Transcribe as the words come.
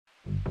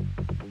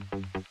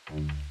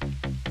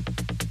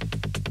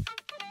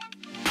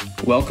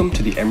Welcome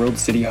to the Emerald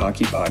City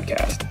Hockey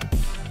Podcast.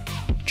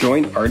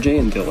 Join RJ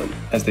and Dylan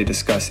as they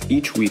discuss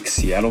each week's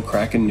Seattle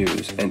Kraken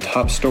news and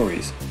top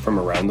stories from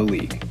around the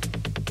league.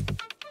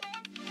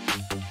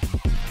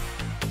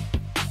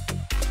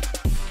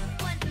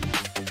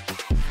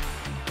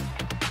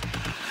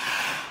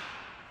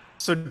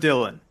 So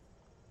Dylan,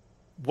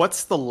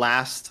 what's the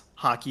last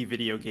hockey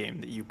video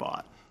game that you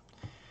bought?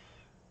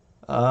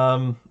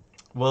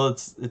 Well,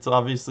 it's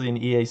obviously an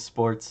EA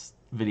Sports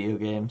video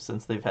game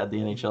since they've had the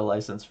NHL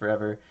license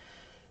forever.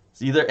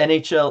 It's either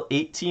NHL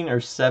 18 or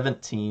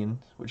 17,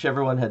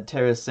 whichever one had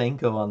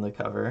Tarasenko on the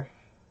cover.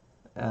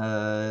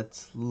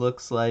 It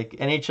looks like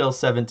NHL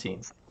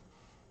 17.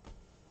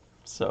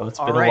 So it's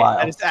been a while.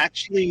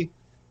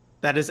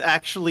 That is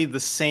actually the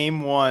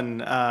same one.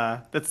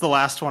 That's the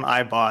last one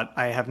I bought.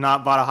 I have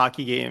not bought a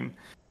hockey game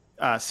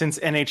since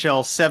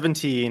NHL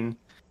 17,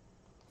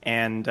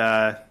 and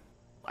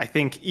I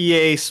think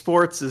EA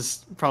Sports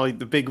is probably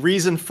the big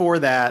reason for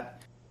that.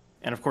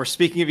 And of course,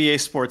 speaking of EA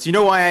Sports, you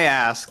know why I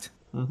asked?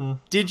 Mm-hmm.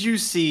 Did you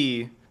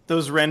see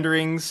those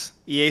renderings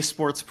EA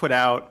Sports put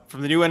out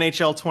from the new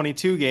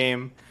NHL22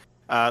 game?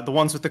 The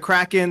ones with the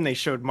Kraken, they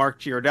showed Mark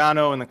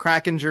Giordano in the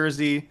Kraken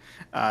jersey.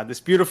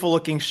 This beautiful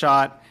looking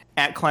shot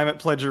at Climate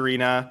Pledge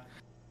Arena.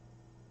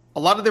 A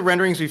lot of the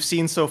renderings we've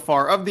seen so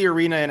far of the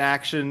arena in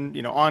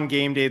action, on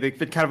game day, they've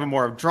been kind of a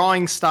more of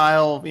drawing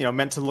style,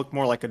 meant to look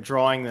more like a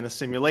drawing than a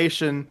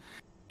simulation.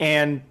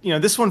 And,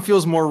 this one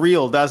feels more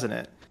real, doesn't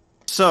it?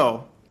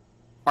 So,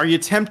 are you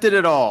tempted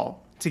at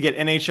all to get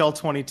NHL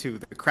 22?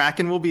 The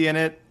Kraken will be in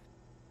it.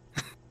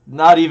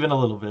 Not even a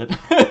little bit.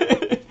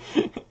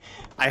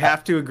 I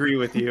have to agree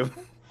with you.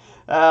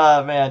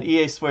 Man,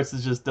 EA Sports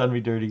has just done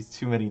me dirty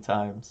too many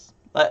times.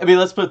 I mean,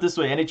 let's put it this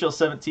way. NHL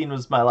 17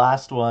 was my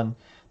last one.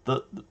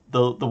 The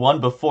one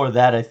before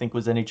that, I think,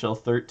 was NHL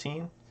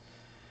 13.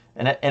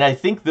 And I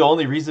think the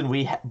only reason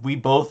we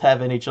both have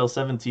NHL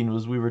 17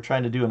 was we were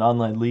trying to do an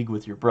online league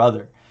with your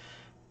brother.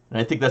 And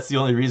I think that's the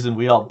only reason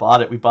we all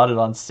bought it. We bought it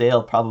on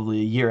sale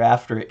probably a year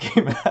after it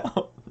came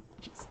out.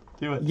 Just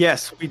do it.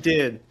 Yes, we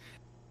did.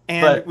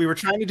 And we were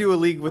trying to do a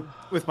league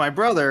with my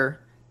brother,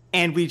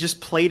 and we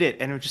just played it,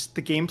 and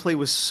the gameplay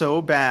was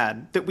so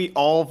bad that we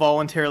all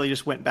voluntarily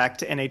just went back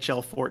to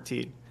NHL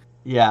 14.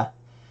 Yeah,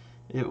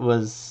 it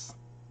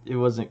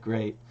wasn't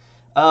great.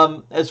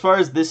 As far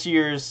as this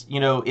year's,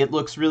 it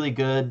looks really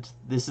good.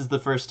 This is the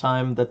first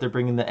time that they're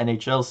bringing the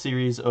NHL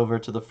series over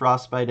to the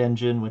Frostbite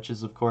engine, which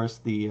is, of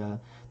course, the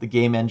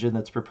game engine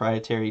that's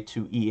proprietary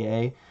to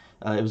EA.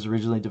 It was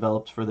originally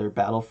developed for their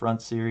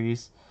Battlefront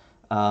series.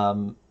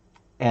 And,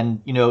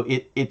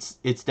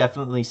 it's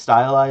definitely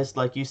stylized,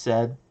 like you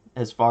said,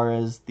 as far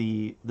as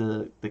the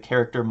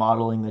character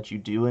modeling that you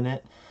do in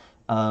it.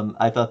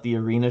 I thought the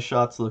arena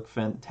shots look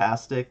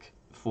fantastic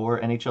for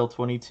NHL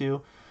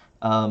 22.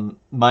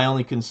 My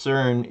only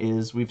concern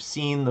is we've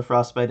seen the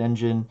Frostbite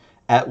engine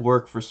at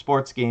work for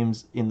sports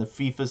games in the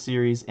FIFA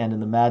series and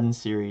in the Madden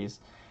series.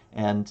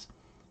 And,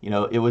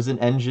 it was an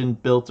engine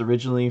built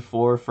originally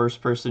for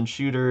first-person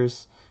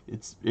shooters.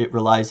 It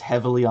relies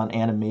heavily on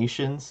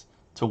animations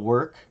to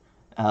work.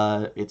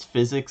 Its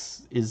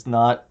physics is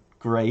not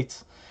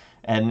great.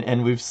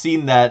 And we've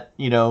seen that,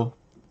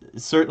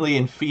 certainly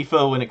in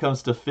FIFA when it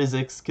comes to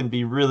physics can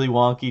be really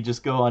wonky.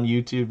 Just go on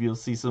YouTube, you'll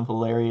see some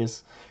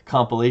hilarious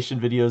compilation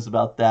videos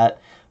about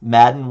that.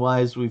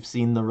 Madden-wise, we've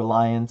seen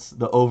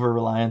the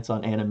over-reliance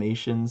on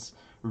animations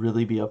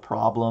really be a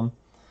problem.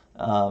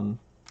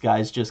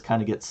 Guys just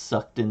kind of get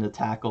sucked into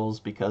tackles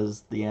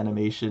because the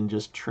animation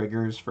just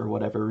triggers for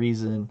whatever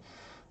reason.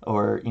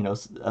 Or,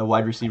 a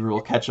wide receiver will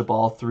catch a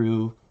ball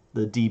through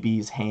the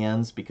DB's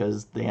hands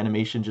because the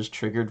animation just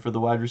triggered for the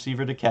wide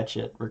receiver to catch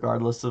it,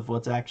 regardless of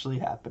what's actually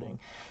happening.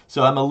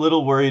 So I'm a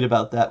little worried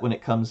about that when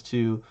it comes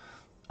to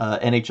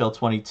NHL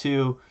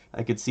 22.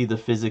 I could see the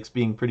physics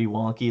being pretty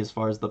wonky as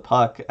far as the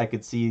puck. I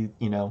could see,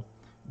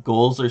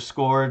 goals are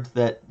scored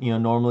that,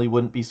 normally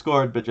wouldn't be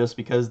scored, but just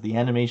because the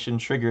animation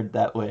triggered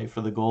that way for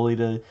the goalie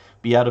to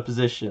be out of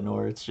position,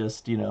 or it's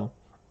just,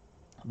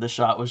 the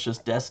shot was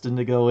just destined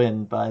to go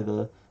in by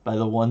the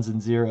ones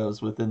and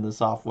zeros within the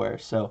software.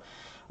 So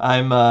I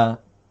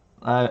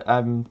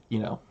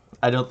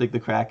don't think the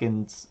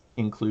Kraken's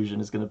inclusion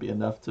is going to be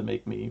enough to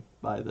make me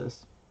buy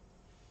this.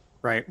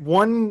 Right.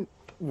 One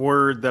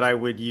word that I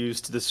would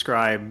use to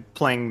describe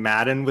playing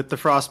Madden with the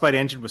Frostbite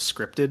engine was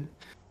scripted.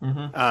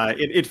 Mm-hmm.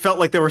 It felt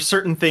like there were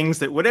certain things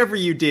that whatever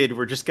you did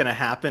were just going to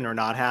happen or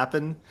not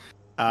happen.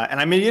 And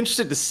I'm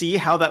interested to see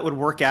how that would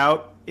work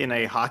out in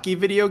a hockey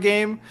video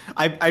game.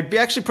 I'd be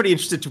actually pretty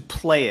interested to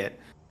play it,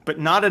 but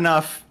not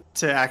enough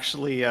to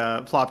actually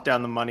plop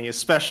down the money,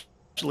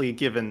 especially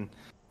given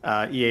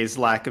EA's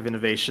lack of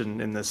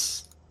innovation in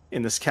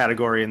this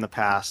category in the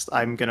past.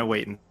 I'm going to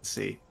wait and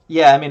see.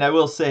 Yeah, I mean, I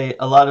will say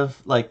a lot of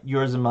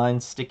yours and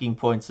mine's sticking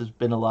points has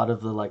been a lot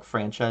of the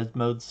franchise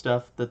mode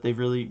stuff that they've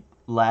really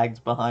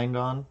lagged behind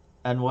on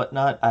and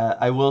whatnot.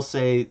 I will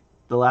say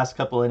the last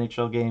couple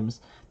NHL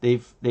games they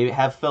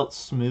have felt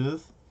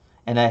smooth,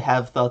 and I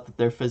have thought that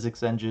their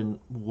physics engine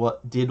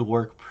did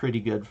work pretty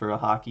good for a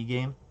hockey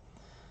game.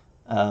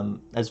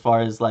 As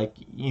far as like,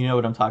 you know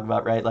what I'm talking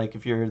about, right? Like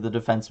if you're the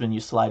defenseman,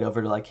 you slide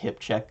over to like hip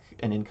check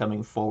an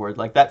incoming forward.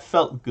 Like that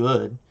felt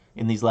good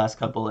in these last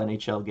couple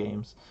NHL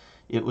games.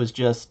 It was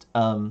just,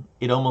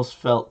 it almost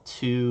felt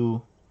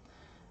too,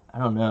 I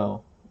don't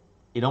know,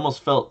 it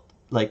almost felt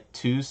like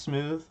too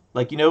smooth.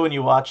 Like, you know, when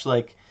you watch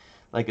like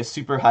a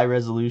super high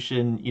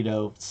resolution,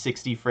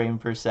 60 frame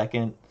per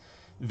second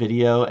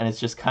video, and it's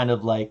just kind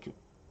of like,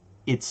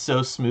 it's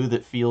so smooth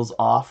it feels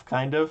off,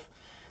 kind of.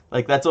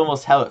 Like that's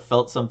almost how it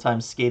felt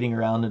sometimes skating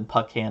around and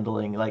puck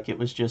handling. Like it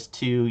was just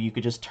too, you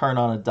could just turn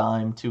on a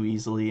dime too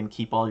easily and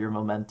keep all your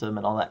momentum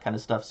and all that kind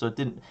of stuff. So it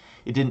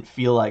didn't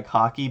feel like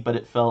hockey, but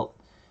it felt,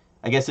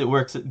 I guess it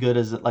works good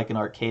as like an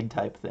arcade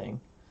type thing.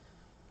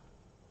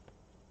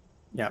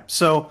 Yeah.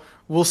 So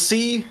we'll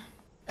see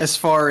as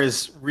far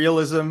as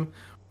realism.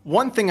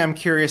 One thing I'm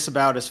curious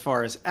about as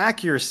far as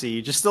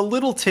accuracy, just a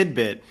little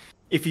tidbit.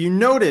 If you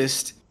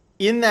noticed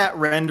in that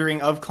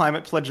rendering of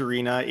Climate Pledge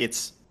Arena,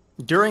 it's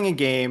during a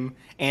game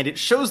and it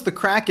shows the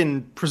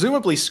Kraken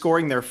presumably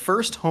scoring their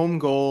first home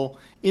goal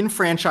in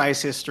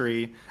franchise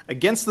history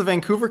against the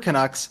Vancouver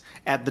Canucks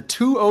at the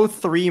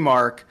 2:03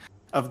 mark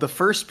of the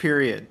first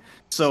period.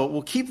 So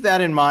we'll keep that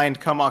in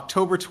mind come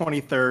October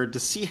 23rd to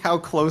see how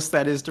close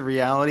that is to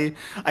reality.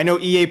 I know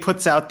EA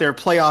puts out their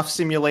playoff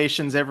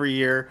simulations every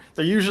year.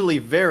 They're usually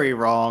very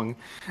wrong,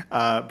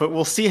 but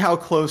we'll see how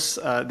close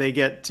they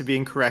get to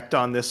being correct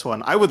on this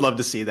one. I would love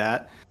to see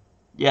that.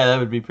 Yeah, that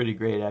would be pretty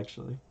great,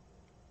 actually.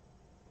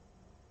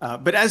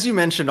 But as you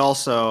mentioned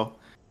also,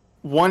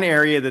 one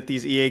area that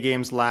these EA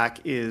games lack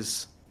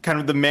is kind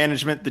of the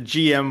management, the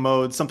GM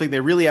mode, something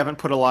they really haven't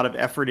put a lot of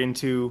effort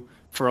into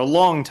for a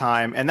long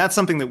time, and that's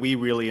something that we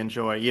really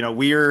enjoy.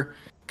 We're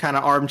kind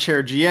of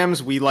armchair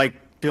GMs. We like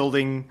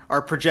building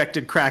our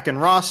projected Kraken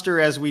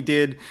roster as we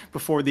did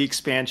before the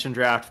expansion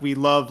draft. We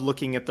love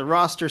looking at the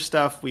roster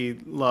stuff. We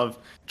love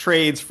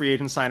trades, free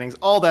agent signings,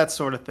 all that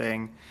sort of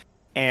thing.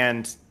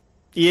 And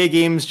EA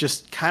games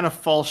just kind of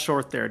fall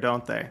short there,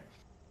 don't they?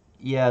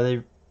 Yeah,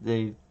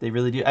 they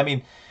really do. I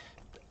mean,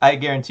 I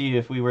guarantee you,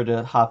 if we were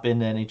to hop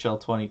into NHL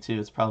 22,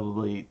 it's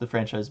probably the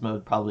franchise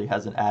mode probably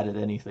hasn't added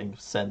anything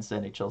since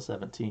NHL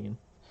 17.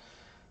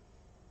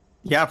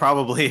 Yeah,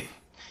 probably.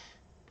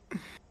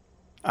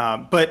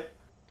 But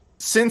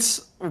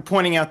since we're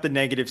pointing out the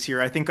negatives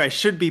here, I think I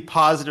should be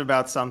positive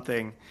about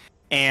something.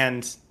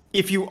 And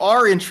if you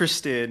are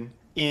interested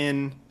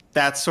in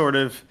that sort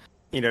of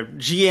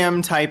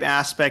GM type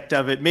aspect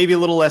of it, maybe a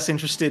little less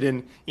interested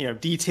in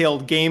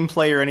detailed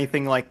gameplay or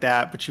anything like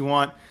that, but you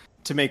want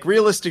to make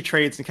realistic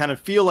trades and kind of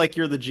feel like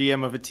you're the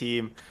GM of a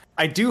team,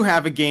 I do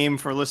have a game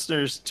for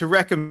listeners to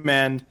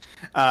recommend.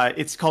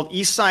 It's called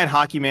Eastside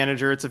Hockey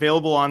Manager. It's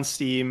available on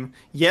Steam.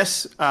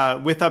 Yes,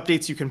 with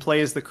updates, you can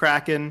play as the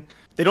Kraken.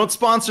 They don't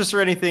sponsor us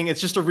or anything. It's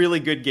just a really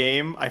good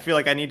game. I feel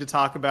like I need to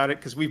talk about it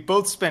because we've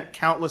both spent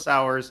countless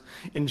hours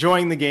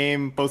enjoying the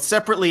game, both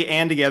separately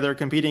and together,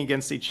 competing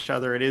against each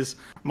other. It is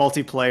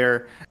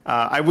multiplayer.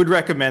 I would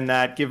recommend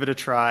that. Give it a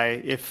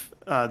try if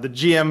the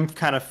GM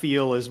kind of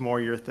feel is more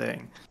your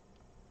thing.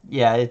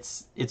 Yeah,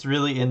 it's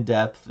really in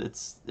depth.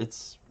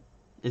 It's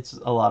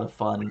a lot of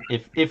fun.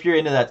 If you're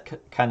into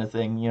that kind of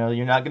thing,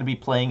 you're not going to be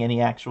playing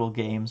any actual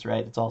games,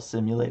 right? It's all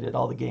simulated,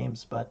 all the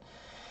games. But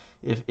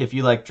if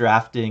you like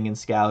drafting and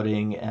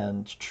scouting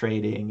and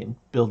trading and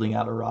building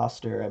out a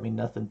roster, I mean,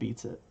 nothing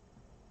beats it.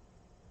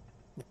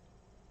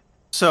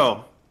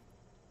 So,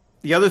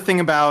 the other thing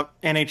about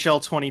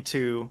NHL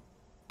 22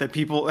 that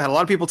people had a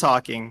lot of people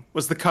talking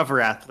was the cover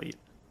athlete,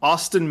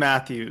 Austin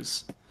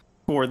Matthews,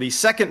 for the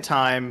second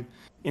time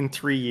in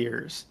 3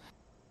 years.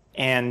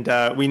 And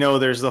we know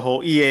there's the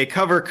whole EA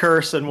cover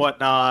curse and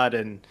whatnot.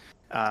 And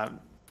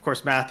of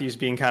course, Matthews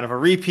being kind of a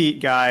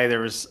repeat guy,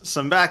 there was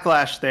some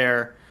backlash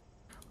there.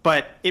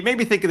 But it made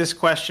me think of this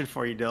question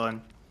for you,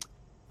 Dylan.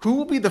 Who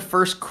will be the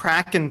first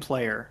Kraken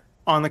player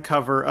on the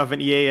cover of an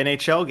EA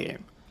NHL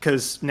game?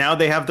 Because now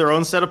they have their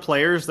own set of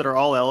players that are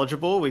all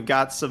eligible. We've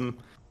got some,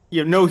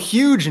 no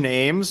huge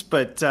names,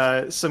 but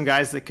some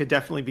guys that could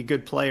definitely be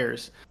good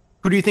players.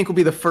 Who do you think will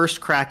be the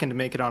first Kraken to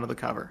make it onto the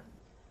cover?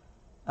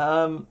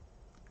 I'm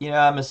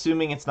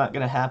assuming it's not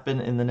going to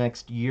happen in the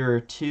next year or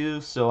two,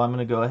 so I'm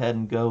going to go ahead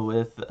and go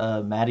with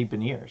Matty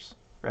Beniers,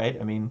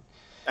 right? I mean,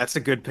 that's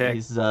a good pick.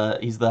 He's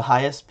the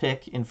highest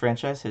pick in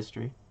franchise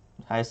history,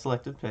 highest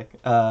selected pick.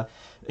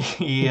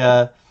 He's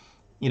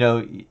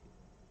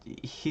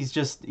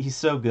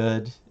so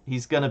good.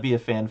 He's gonna be a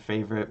fan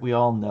favorite. We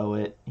all know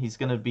it. He's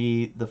gonna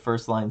be the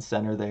first line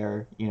center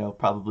there,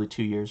 probably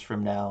 2 years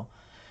from now,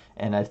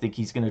 and I think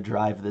he's gonna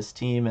drive this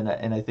team, and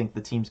I think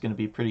the team's gonna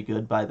be pretty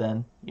good by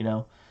then.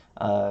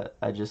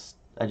 I just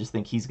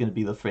think he's gonna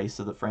be the face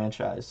of the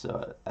franchise.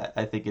 So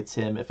I think it's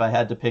him. If I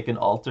had to pick an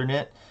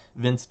alternate,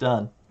 Vince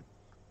Dunn.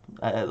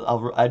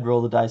 I'd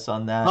roll the dice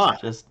on that. Huh.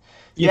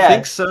 You Yeah,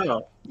 think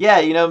so? yeah.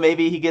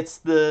 Maybe he gets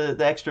the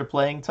extra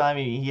playing time.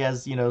 He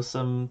has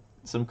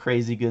some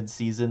crazy good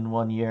season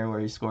one year where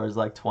he scores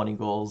like 20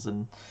 goals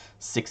and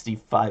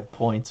 65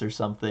 points or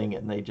something,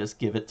 and they just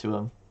give it to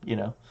him.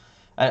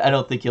 I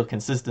don't think he'll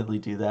consistently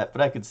do that,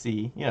 but I could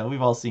see,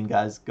 we've all seen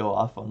guys go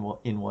off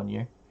in 1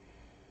 year.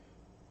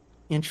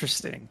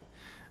 Interesting.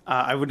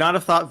 I would not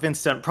have thought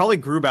Vince Dunn. Probably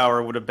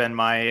Grubauer would have been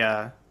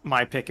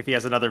my pick if he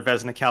has another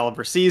Vezina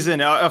caliber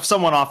season of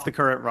someone off the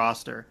current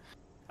roster.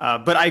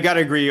 But I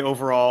gotta agree.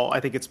 Overall, I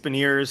think it's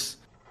Beniers.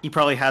 He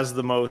probably has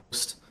the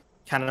most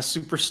kind of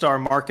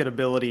superstar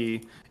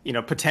marketability,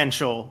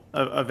 potential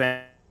of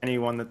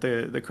anyone that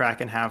the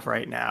Kraken have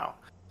right now.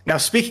 Now,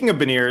 speaking of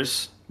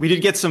Beniers, we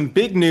did get some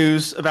big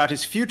news about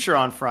his future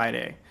on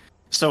Friday.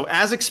 So,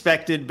 as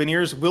expected,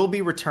 Beniers will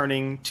be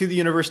returning to the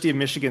University of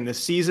Michigan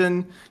this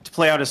season to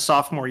play out his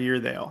sophomore year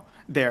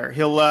there.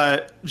 He'll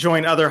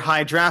join other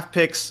high draft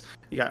picks.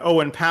 You got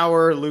Owen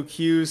Power, Luke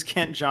Hughes,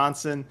 Kent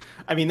Johnson.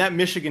 I mean, that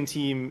Michigan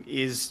team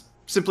is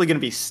simply going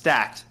to be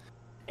stacked.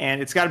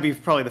 And it's got to be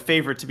probably the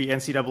favorite to be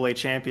NCAA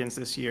champions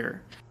this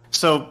year.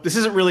 So this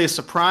isn't really a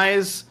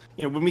surprise.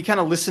 When we kind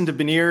of listened to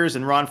Beniers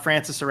and Ron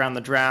Francis around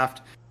the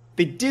draft,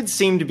 they did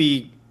seem to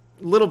be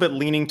a little bit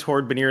leaning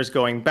toward Beniers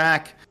going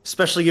back,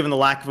 especially given the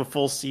lack of a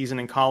full season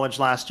in college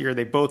last year.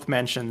 They both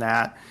mentioned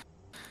that.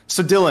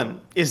 So Dylan,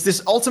 is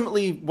this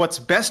ultimately what's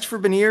best for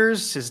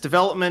Beniers, his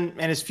development,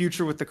 and his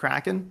future with the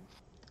Kraken?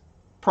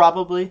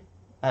 Probably.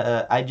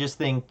 I just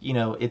think,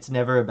 it's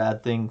never a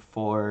bad thing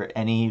for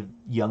any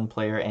young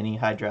player, any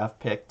high draft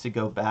pick to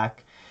go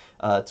back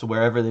to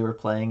wherever they were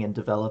playing and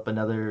develop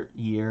another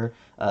year.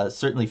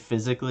 Certainly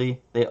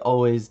physically, they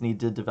always need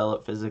to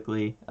develop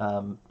physically.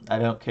 I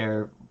don't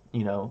care,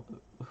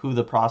 who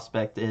the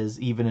prospect is,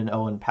 even in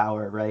Owen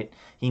Power, right?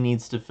 He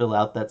needs to fill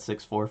out that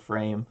 6'4"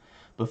 frame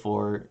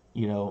before,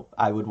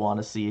 I would want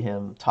to see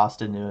him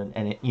tossed into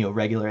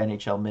regular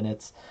NHL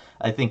minutes.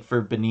 I think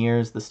for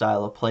Beniers, the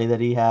style of play that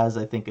he has,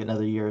 I think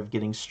another year of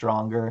getting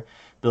stronger,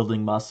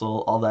 building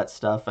muscle, all that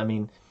stuff. I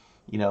mean,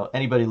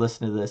 anybody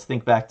listening to this,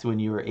 think back to when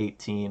you were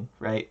 18,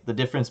 right? The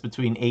difference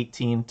between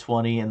 18,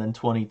 20, and then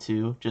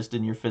 22, just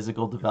in your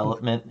physical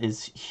development,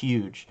 is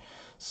huge.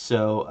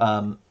 So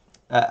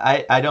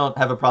I don't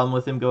have a problem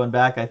with him going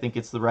back. I think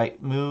it's the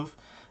right move.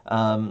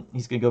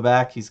 He's going to go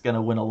back. He's going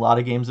to win a lot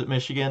of games at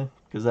Michigan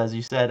because, as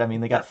you said, I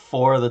mean, they got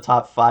 4 of the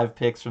top 5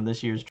 picks from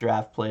this year's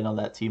draft playing on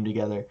that team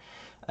together.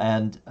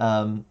 And,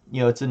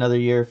 it's another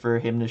year for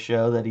him to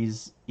show that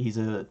he's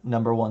a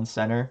number 1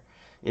 center.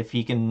 If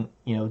he can,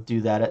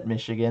 do that at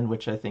Michigan,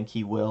 which I think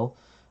he will,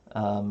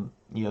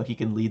 he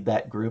can lead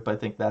that group. I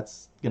think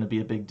that's going to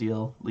be a big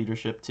deal,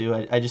 leadership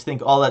too. I just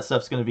think all that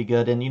stuff's going to be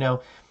good. And,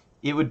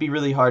 it would be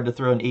really hard to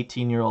throw an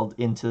 18-year-old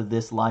into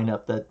this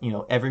lineup that,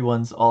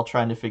 everyone's all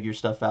trying to figure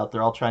stuff out.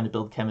 They're all trying to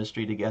build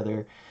chemistry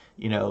together.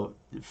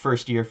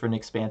 First year for an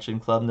expansion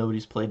club.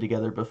 Nobody's played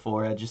together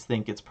before. I just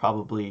think it's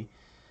probably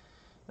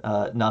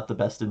not the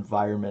best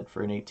environment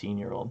for an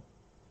 18-year-old.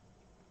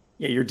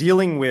 Yeah, you're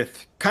dealing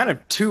with kind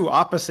of 2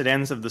 opposite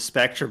ends of the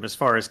spectrum as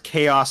far as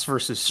chaos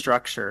versus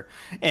structure,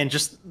 and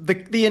just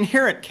the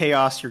inherent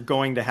chaos you're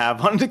going to have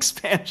on an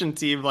expansion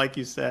team, like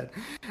you said,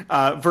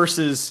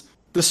 versus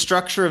the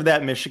structure of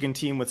that Michigan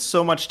team with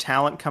so much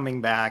talent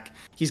coming back.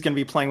 He's going to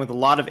be playing with a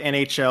lot of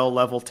NHL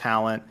level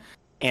talent,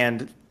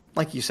 and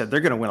like you said,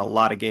 they're going to win a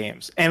lot of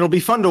games. And it'll be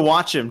fun to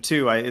watch him,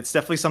 too. It's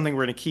definitely something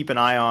we're going to keep an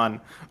eye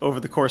on over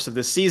the course of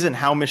this season,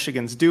 how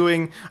Michigan's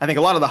doing. I think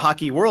a lot of the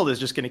hockey world is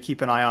just going to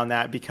keep an eye on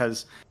that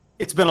because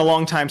it's been a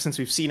long time since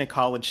we've seen a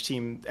college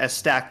team as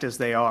stacked as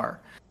they are.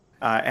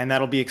 And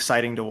that'll be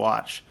exciting to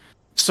watch.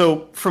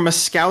 So from a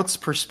scout's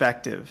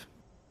perspective,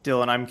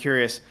 Dylan, I'm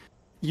curious.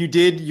 You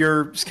did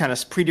your kind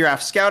of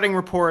pre-draft scouting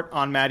report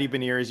on Matty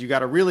Beniers. You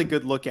got a really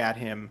good look at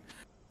him.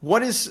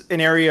 What is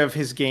an area of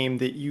his game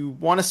that you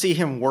want to see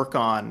him work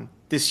on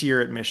this year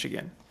at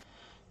Michigan?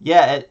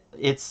 Yeah,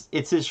 it's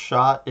his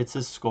shot, it's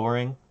his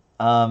scoring.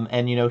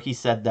 And he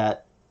said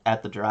that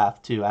at the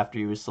draft too after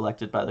he was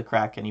selected by the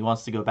Kraken. He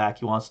wants to go back,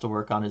 he wants to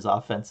work on his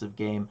offensive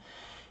game.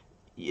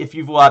 If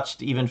you've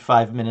watched even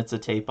 5 minutes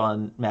of tape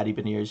on Matty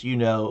Beniers,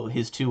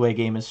 his two-way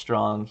game is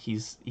strong.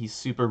 He's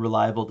super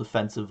reliable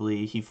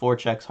defensively. He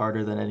forechecks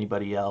harder than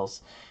anybody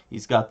else.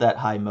 He's got that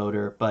high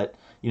motor, but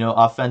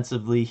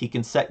offensively he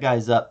can set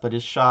guys up, but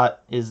his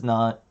shot is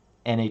not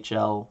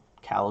NHL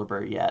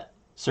caliber yet.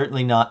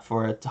 Certainly not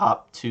for a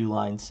top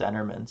 2-line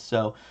centerman.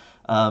 So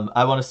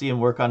I want to see him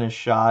work on his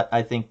shot.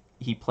 I think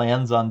he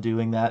plans on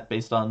doing that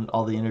based on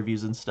all the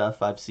interviews and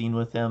stuff I've seen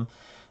with him.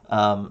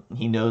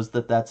 He knows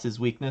that that's his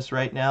weakness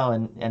right now,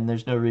 and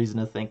there's no reason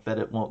to think that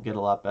it won't get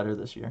a lot better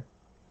this year.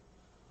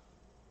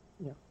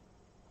 Yeah.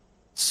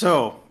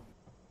 So,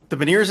 the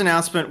Beniers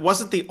announcement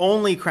wasn't the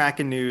only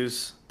Kraken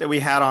news that we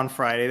had on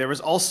Friday. There was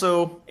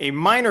also a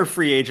minor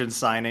free agent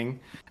signing.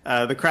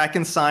 The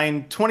Kraken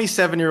signed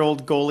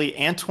 27-year-old goalie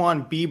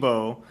Antoine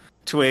Bibeau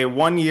to a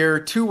 1-year,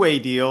 2-way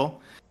deal.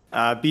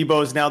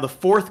 Bibeau is now the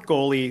 4th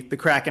goalie the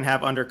Kraken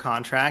have under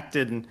contract,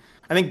 and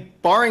I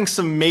think barring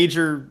some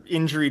major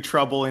injury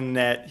trouble in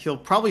net, he'll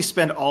probably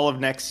spend all of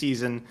next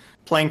season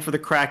playing for the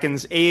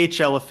Kraken's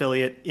AHL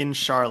affiliate in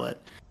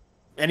Charlotte.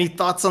 Any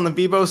thoughts on the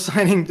Bibeau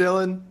signing,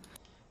 Dylan?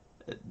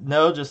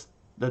 No, just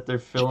that they're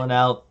filling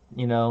out,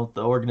 the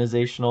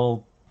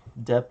organizational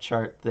depth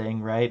chart thing,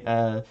 right?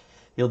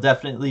 he'll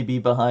definitely be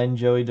behind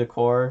Joey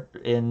Decor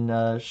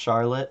in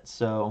Charlotte.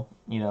 So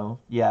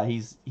yeah,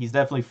 he's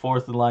definitely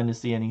fourth in line to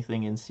see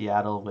anything in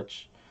Seattle,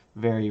 which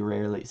very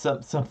rarely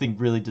something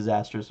really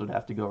disastrous would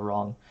have to go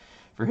wrong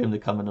for him to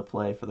come into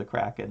play for the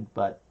Kraken.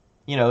 But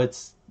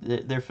it's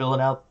they're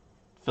filling out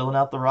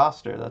the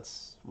roster.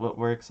 That's what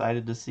we're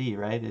excited to see,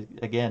 right?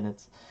 Again,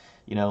 it's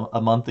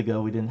a month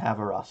ago we didn't have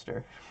a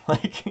roster.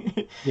 Like,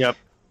 Yep.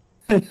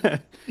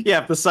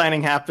 Yeah, if the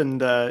signing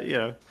happened,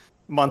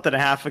 month and a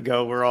half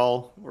ago, we're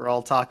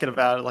all talking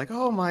about it like,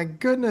 oh my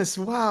goodness,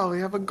 wow, we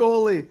have a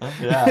goalie.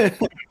 yeah.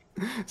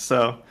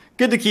 So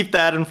good to keep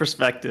that in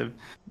perspective.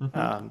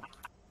 Mm-hmm.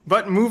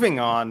 But moving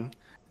on,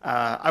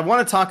 I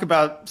want to talk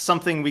about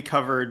something we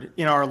covered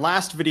in our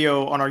last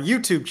video on our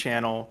YouTube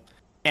channel,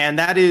 and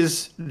that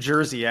is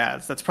jersey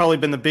ads. That's probably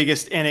been the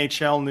biggest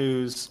NHL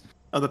news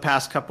of the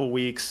past couple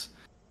weeks.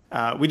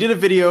 We did a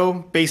video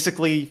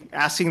basically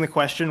asking the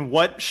question,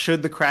 what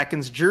should the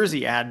Kraken's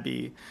jersey ad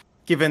be,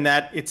 given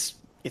that it's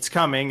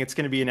coming, it's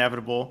going to be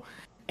inevitable.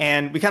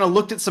 And we kind of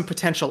looked at some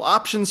potential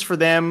options for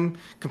them,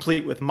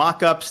 complete with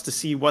mock-ups to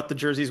see what the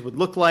jerseys would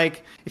look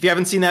like. If you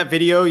haven't seen that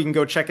video, you can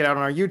go check it out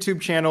on our YouTube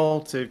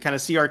channel to kind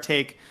of see our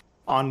take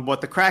on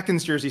what the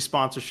Kraken's jersey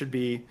sponsor should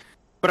be.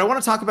 But I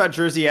want to talk about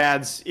jersey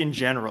ads in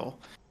general.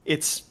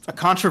 It's a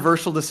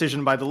controversial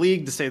decision by the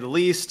league, to say the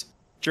least.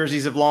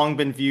 Jerseys have long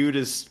been viewed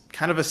as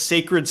kind of a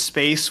sacred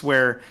space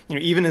where,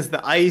 even as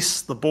the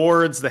ice, the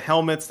boards, the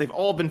helmets, they've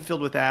all been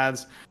filled with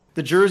ads.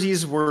 The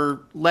jerseys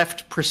were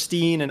left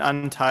pristine and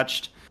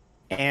untouched.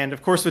 And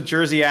of course, with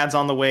jersey ads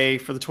on the way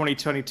for the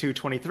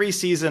 2022-23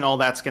 season, all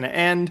that's going to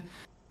end.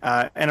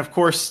 And of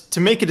course, to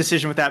make a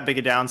decision with that big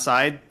a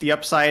downside, the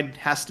upside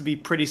has to be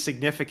pretty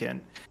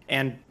significant.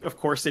 And of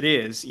course it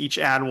is. Each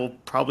ad will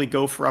probably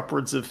go for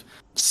upwards of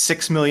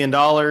 $6 million,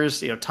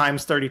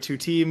 times 32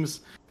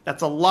 teams.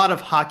 That's a lot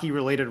of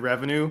hockey-related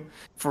revenue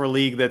for a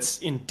league that's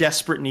in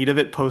desperate need of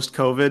it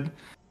post-COVID.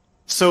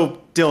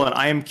 So, Dylan,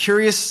 I am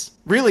curious,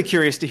 really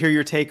curious to hear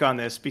your take on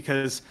this,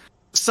 because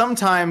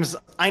sometimes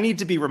I need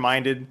to be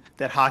reminded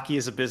that hockey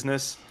is a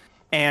business.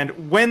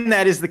 And when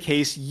that is the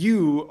case,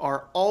 you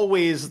are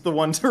always the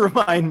one to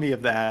remind me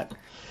of that.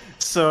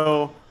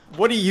 So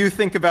what do you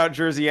think about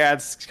jersey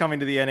ads coming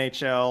to the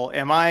NHL?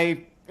 Am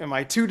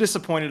I too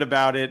disappointed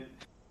about it?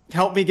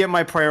 Help me get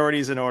my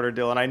priorities in order,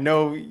 Dylan. I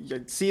know,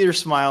 see your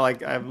smile.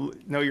 I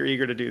know you're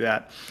eager to do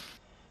that.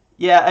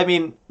 Yeah, I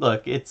mean,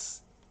 look,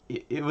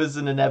 it was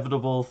an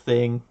inevitable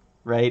thing,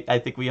 right? I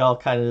think we all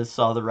kind of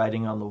saw the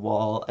writing on the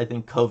wall. I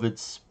think COVID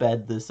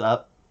sped this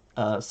up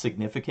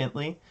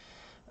significantly.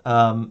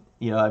 I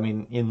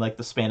mean, in like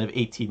the span of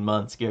 18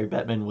 months, Gary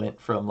Bettman went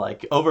from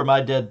like over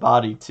my dead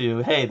body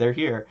to, hey, they're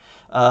here.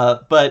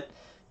 But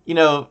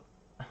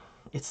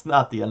it's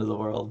not the end of the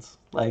world.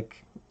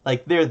 Like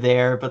they're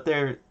there, but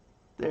they're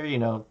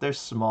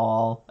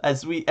small.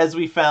 As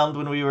we found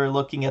when we were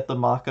looking at the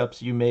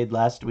mock-ups you made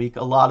last week,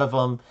 a lot of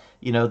them,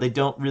 they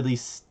don't really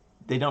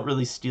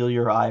steal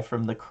your eye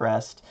from the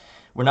crest.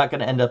 We're not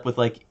going to end up with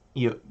like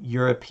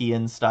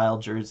European style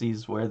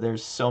jerseys where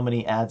there's so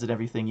many ads and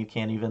everything you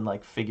can't even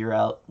like figure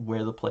out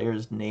where the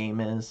player's name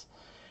is,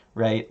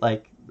 right?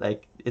 Like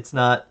it's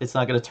not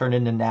going to turn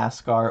into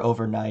NASCAR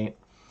overnight.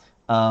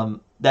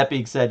 That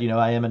being said,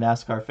 I am a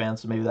NASCAR fan,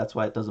 so maybe that's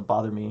why it doesn't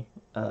bother me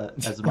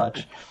as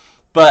much.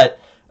 But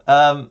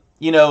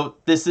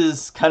this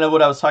is kind of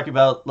what I was talking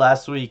about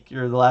last week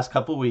or the last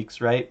couple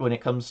weeks, right? When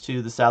it comes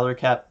to the salary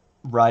cap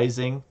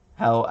rising,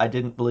 how I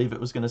didn't believe it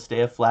was going to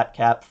stay a flat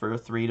cap for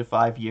 3 to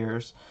 5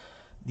 years.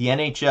 The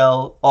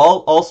NHL,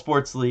 all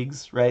sports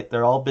leagues, right?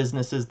 They're all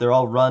businesses. They're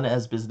all run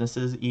as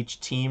businesses.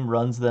 Each team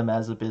runs them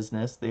as a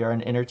business. They are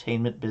an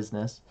entertainment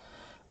business.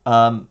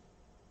 But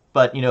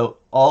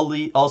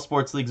all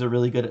sports leagues are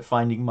really good at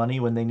finding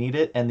money when they need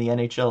it, and the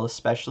NHL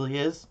especially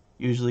is,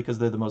 usually because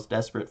they're the most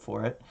desperate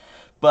for it.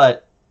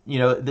 But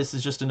this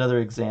is just another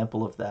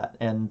example of that.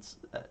 And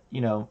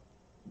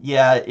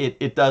yeah,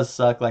 it does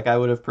suck. Like, I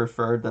would have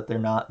preferred that they're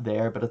not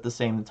there, but at the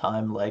same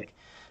time, like,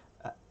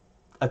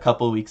 a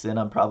couple weeks in,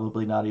 I'm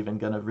probably not even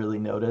going to really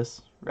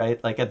notice,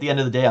 right? Like, at the end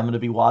of the day, I'm going to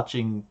be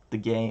watching the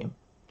game,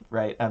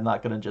 right? I'm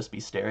not going to just be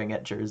staring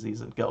at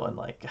jerseys and going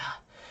like,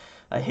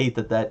 I hate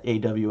that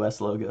AWS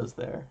logo's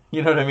there.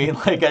 You know what I mean?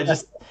 Like,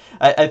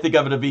 I think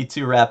I'm going to be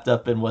too wrapped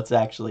up in what's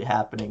actually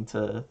happening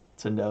to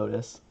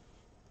notice.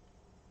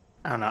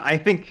 I don't know. I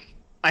think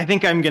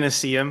I'm gonna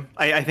see him.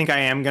 I think I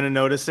am gonna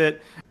notice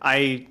it.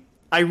 I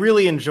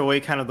really enjoy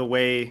kind of the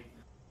way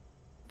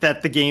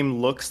that the game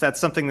looks. That's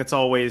something that's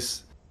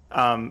always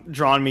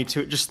drawn me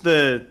to it. Just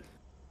the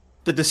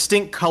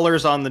distinct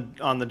colors on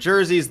the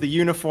jerseys, the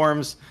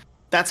uniforms.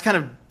 That's kind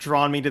of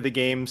drawn me to the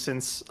game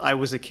since I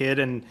was a kid,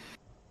 and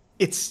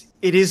it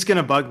is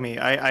gonna bug me.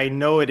 I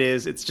know it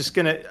is. It's just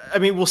gonna. I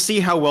mean, we'll see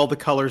how well the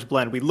colors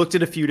blend. We looked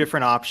at a few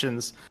different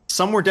options.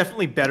 Some were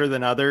definitely better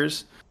than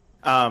others.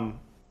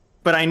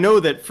 But I know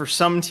that for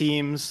some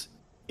teams,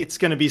 it's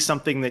going to be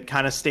something that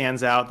kind of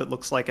stands out, that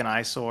looks like an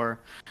eyesore.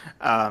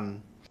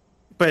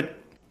 But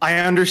I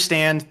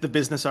understand the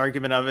business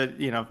argument of it.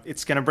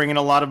 It's going to bring in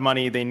a lot of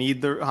money. They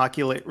need the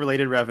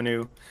hockey-related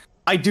revenue.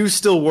 I do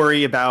still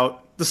worry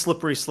about the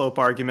slippery slope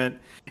argument.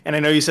 And I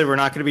know you said we're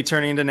not going to be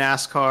turning into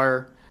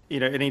NASCAR,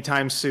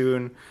 anytime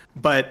soon.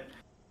 But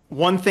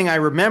one thing I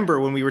remember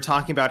when we were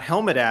talking about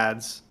helmet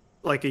ads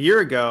like a year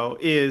ago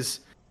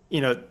is,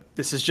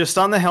 this is just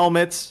on the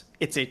helmets.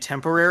 It's a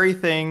temporary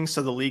thing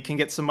so the league can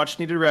get some much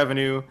needed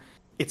revenue.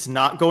 It's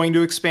not going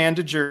to expand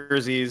to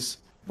jerseys.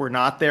 We're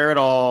not there at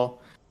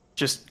all.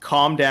 Just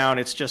calm down.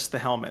 It's just the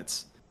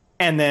helmets.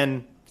 And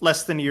then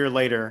less than a year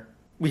later,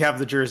 we have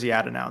the jersey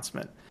ad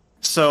announcement.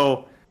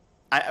 So,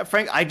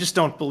 Frank, I just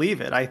don't believe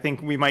it. I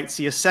think we might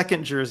see a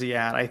second jersey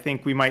ad. I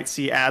think we might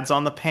see ads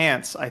on the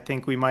pants. I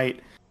think we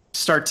might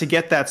start to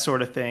get that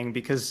sort of thing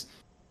because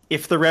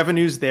if the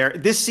revenue's there,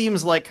 this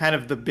seems like kind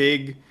of the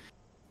big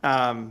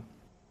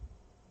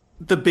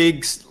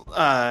bridge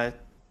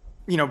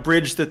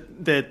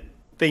that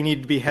they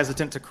need to be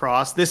hesitant to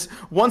cross. This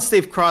once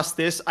they've crossed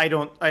this, I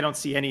don't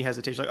see any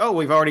hesitation. Like, oh,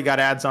 we've already got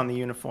ads on the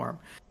uniform.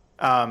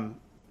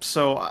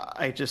 So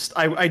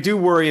I do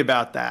worry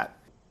about that.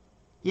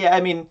 Yeah,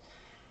 I mean,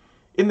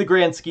 in the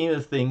grand scheme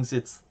of things,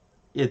 it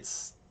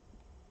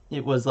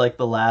was like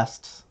the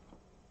last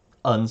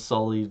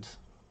unsullied,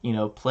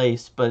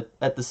 place. But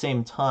at the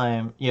same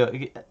time,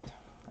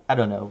 I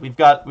don't know. We've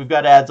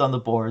got ads on the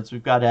boards.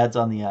 We've got ads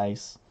on the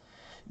ice.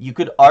 You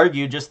could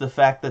argue just the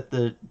fact that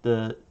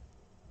the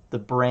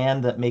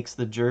brand that makes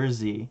the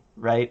jersey,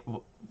 right?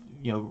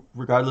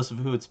 Regardless of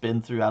who it's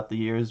been throughout the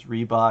years,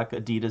 Reebok,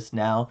 Adidas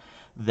now,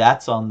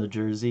 that's on the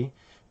jersey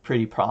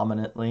pretty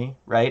prominently,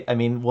 right? I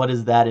mean, what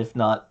is that if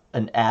not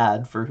an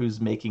ad for who's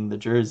making the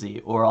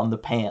jersey or on the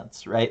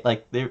pants, right?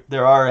 Like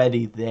they're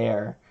already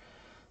there.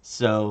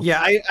 So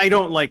yeah, I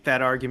don't like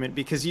that argument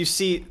because you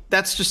see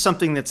that's just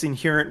something that's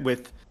inherent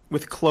with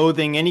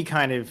clothing, any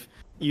kind of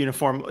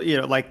uniform,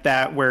 like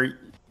that where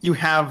you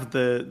have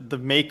the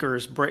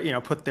makers,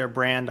 put their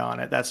brand on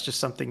it. That's just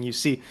something you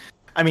see.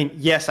 I mean,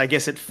 yes, I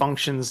guess it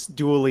functions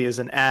dually as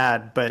an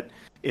ad, but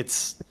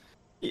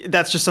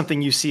that's just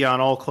something you see on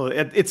all clothes.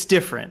 It's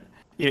different.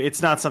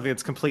 It's not something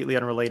that's completely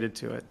unrelated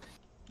to it.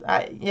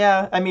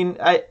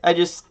 I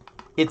just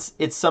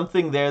it's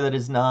something there that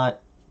is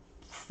not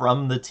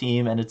from the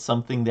team, and it's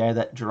something there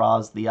that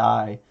draws the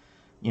eye,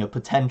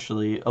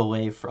 potentially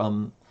away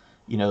from,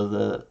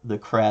 the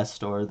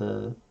crest or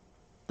the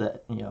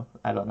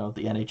I don't know,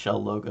 the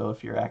NHL logo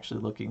if you're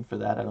actually looking for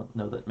that. I don't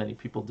know that many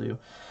people do.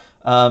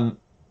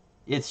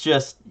 It's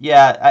just,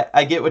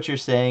 I get what you're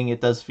saying.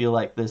 It does feel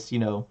like this,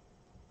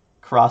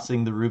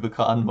 crossing the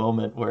Rubicon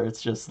moment where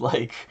it's just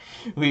like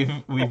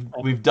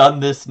we've done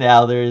this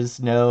now. There's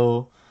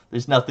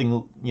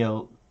nothing,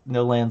 no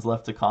lands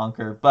left to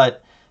conquer.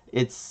 But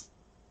it's,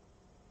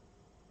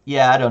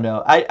 I don't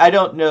know. I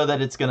don't know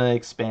that it's going to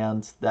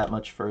expand that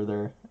much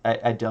further.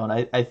 I don't.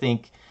 I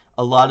think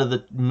a lot of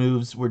the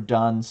moves were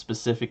done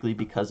specifically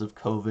because of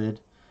COVID.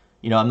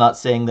 I'm not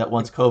saying that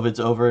once COVID's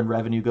over and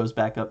revenue goes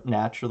back up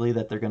naturally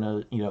that they're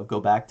going to, go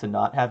back to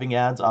not having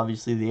ads.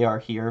 Obviously, they are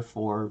here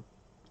for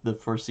the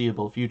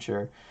foreseeable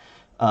future.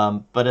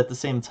 But at the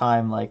same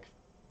time, like,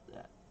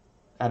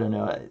 I don't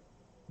know,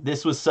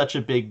 this was such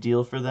a big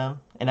deal for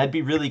them. And I'd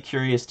be really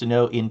curious to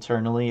know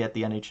internally at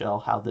the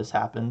NHL how this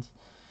happened.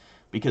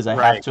 Because I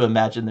have to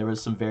imagine there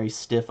was some very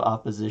stiff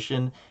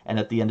opposition. And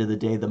at the end of the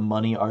day, the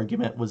money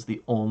argument was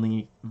the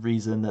only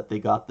reason that they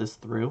got this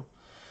through.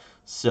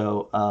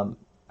 So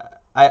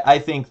I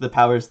think the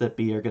powers that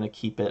be are going to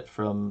keep it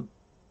from,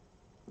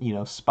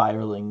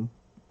 spiraling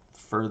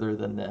further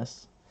than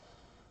this.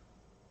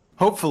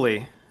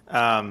 Hopefully.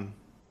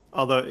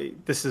 Although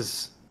this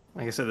is,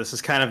 like I said, this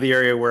is kind of the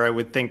area where I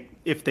would think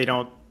if they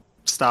don't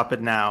stop it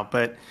now.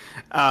 But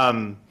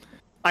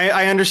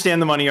I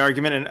understand the money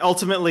argument, and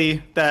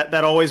ultimately that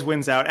always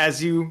wins out,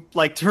 as you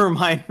like to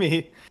remind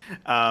me.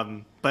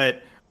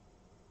 But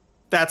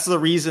that's the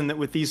reason that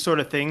with these sort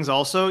of things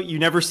also, you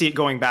never see it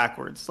going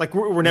backwards. Like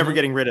we're never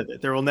getting rid of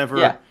it. There will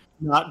never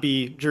not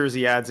be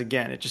jersey ads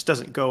again. It just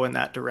doesn't go in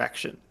that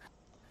direction.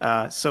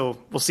 So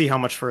we'll see how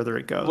much further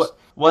it goes.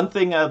 One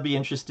thing I'll be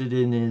interested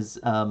in is,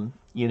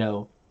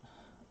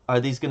 are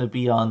these going to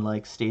be on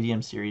like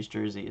Stadium Series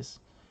jerseys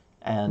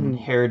and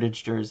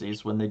heritage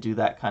jerseys when they do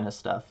that kind of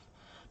stuff?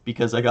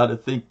 Because I got to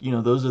think,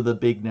 those are the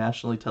big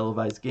nationally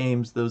televised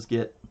games. Those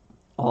get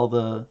all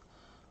the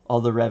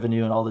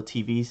revenue and all the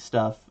TV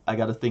stuff. I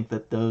got to think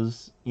that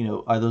those,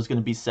 are those going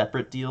to be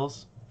separate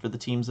deals for the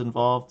teams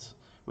involved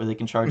where they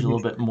can charge a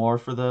little bit more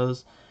for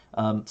those?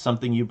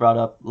 Something you brought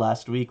up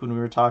last week when we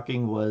were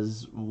talking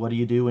was, what do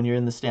you do when you're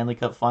in the Stanley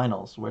Cup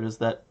Finals? Where does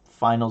that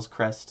Finals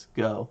crest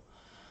go?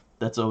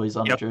 That's always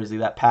on the jersey,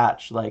 that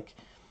patch. Like,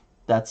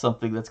 that's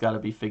something that's got to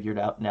be figured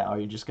out now. Are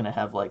you just going to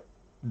have like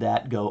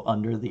that go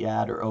under the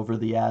ad or over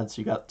the ad,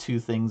 so you got two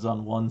things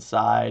on one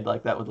side?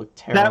 Like, that would look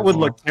terrible. That would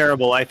look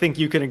terrible. I think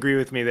you can agree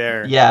with me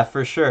there. Yeah,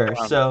 for sure.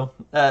 So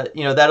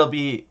that'll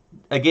be,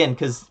 again,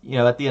 because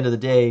at the end of the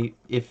day,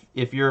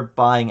 if you're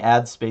buying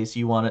ad space,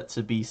 you want it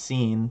to be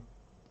seen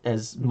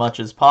as much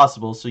as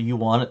possible, so you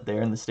want it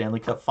there in the Stanley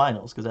Cup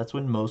Finals because that's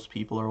when most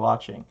people are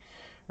watching,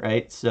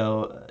 right?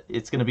 So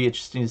it's going to be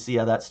interesting to see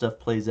how that stuff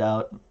plays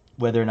out,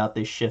 whether or not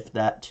they shift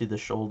that to the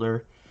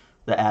shoulder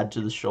the ad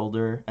to the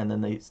shoulder, and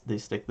then they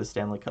stick the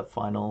Stanley Cup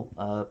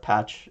Final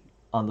patch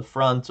on the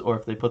front, or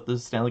if they put the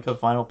Stanley Cup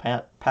Final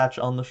patch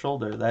on the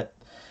shoulder. That,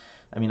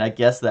 I mean, I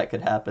guess that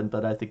could happen,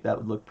 but I think that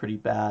would look pretty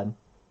bad.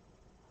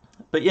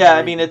 But yeah,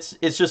 I mean, it's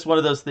just one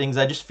of those things.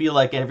 I just feel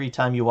like every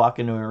time you walk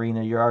into an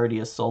arena, you're already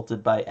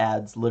assaulted by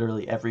ads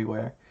literally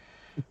everywhere,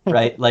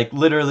 right? Like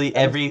literally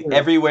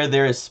everywhere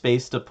there is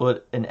space to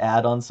put an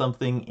ad on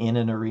something in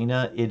an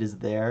arena, it is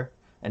there.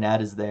 An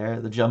ad is there.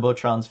 The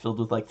Jumbotron's filled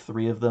with like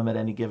 3 of them at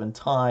any given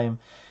time.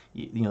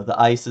 You know, the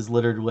ice is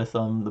littered with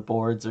them. The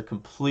boards are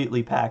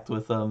completely packed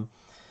with them.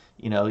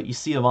 You know, you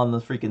see them on the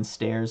freaking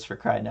stairs, for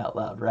crying out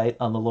loud, right?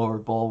 On the lower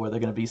bowl where they're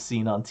going to be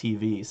seen on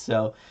TV.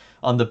 So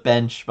on the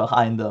bench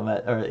behind them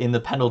or in the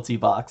penalty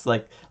box,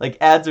 like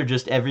ads are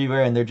just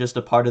everywhere, and they're just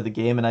a part of the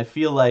game. And I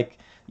feel like,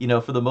 you know,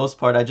 for the most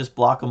part, I just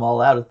block them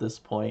all out at this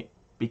point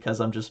because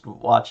I'm just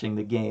watching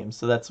the game.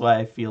 So that's why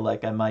I feel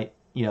like I might,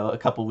 you know, a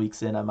couple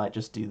weeks in, I might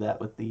just do that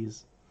with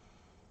these.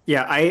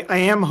 Yeah, I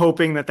am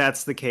hoping that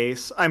that's the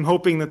case. I'm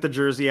hoping that the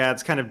jersey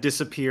ads kind of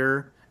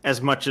disappear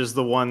as much as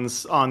the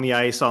ones on the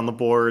ice, on the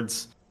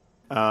boards.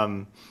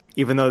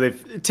 Even though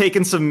they've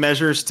taken some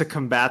measures to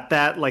combat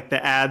that, like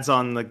the ads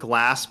on the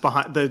glass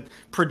behind the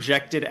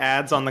projected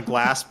ads on the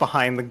glass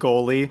behind the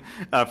goalie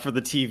for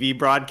the TV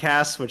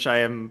broadcasts, which I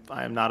am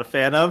not a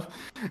fan of.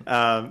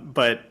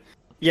 But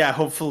yeah,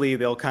 hopefully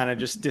they'll kind of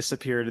just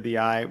disappear to the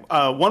eye.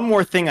 One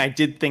more thing I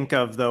did think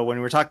of, though, when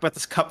we were talking about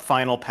this Cup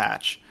Final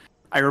patch,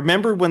 I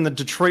remember when the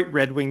Detroit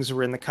Red Wings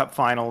were in the Cup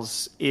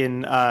Finals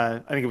in, I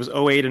think it was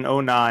 08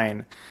 and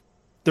 09.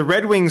 The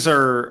Red Wings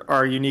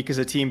are unique as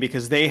a team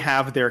because they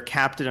have their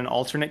captain and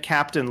alternate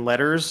captain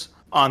letters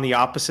on the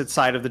opposite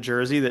side of the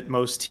jersey that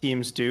most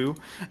teams do.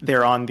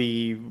 They're on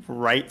the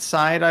right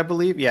side, I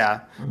believe.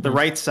 Yeah, the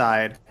right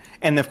side.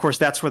 And, of course,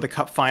 that's where the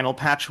Cup Final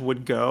patch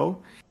would go.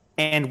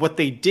 And what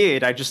they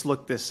did, I just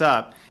looked this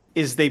up,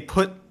 is they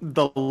put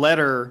the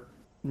letter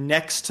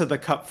next to the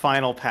Cup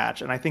Final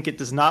patch, and I think it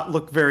does not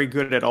look very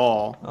good at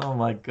all. Oh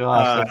my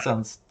gosh, that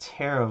sounds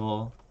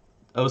terrible.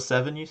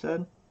 07, you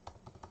said?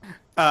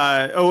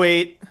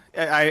 08.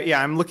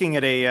 I'm looking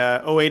at a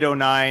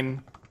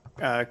 08-09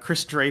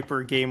 Chris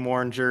Draper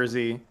game-worn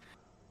jersey.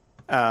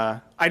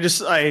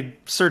 I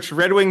searched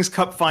Red Wings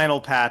Cup Final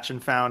patch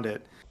and found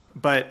it.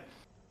 But,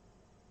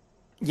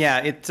 yeah,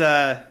 it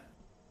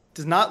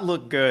does not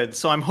look good.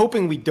 So I'm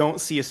hoping we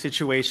don't see a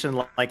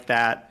situation like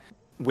that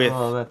with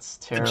that's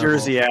terrible. The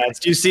jersey ads.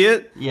 Do you see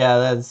it? Yeah,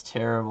 that is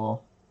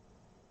terrible.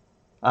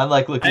 I'm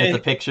like looking at the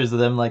pictures of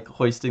them like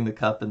hoisting the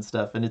cup and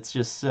stuff, and it's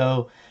just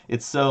so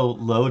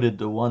loaded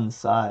to one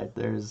side.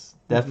 There's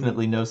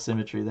definitely no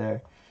symmetry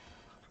there.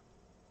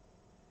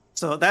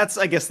 So that's,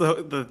 I guess,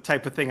 the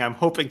type of thing I'm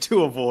hoping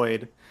to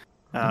avoid.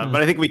 But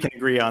I think we can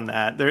agree on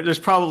that. There's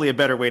probably a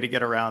better way to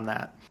get around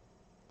that.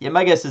 Yeah,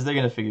 my guess is they're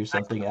going to figure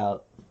something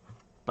out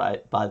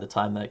by the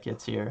time that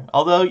gets here.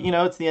 Although, you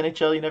know, it's the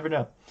NHL, you never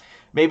know.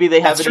 Maybe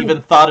they haven't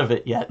even thought of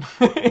it yet.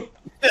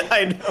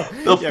 I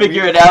know. They'll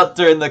figure it out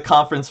during the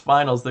conference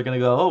finals. They're going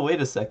to go, oh,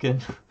 wait a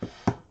second.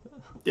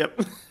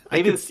 Yep.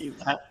 I can see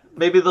that.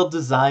 Maybe they'll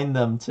design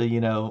them to, you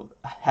know,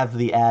 have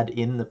the ad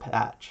in the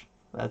patch.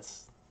 That'll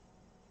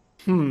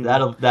be great,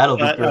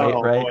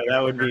 right? Boy, that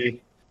would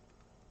be.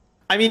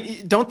 I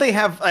mean, don't they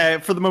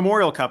have for the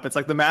Memorial Cup? It's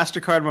like the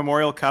MasterCard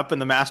Memorial Cup,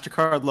 and the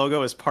MasterCard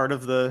logo is part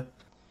of the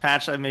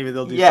patch. Maybe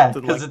they'll do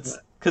something like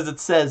that. Because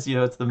it says, you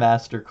know, it's the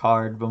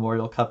MasterCard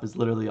Memorial Cup is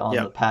literally on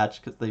the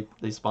patch because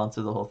they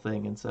sponsor the whole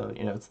thing, and so,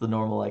 you know, it's the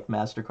normal like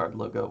MasterCard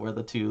logo where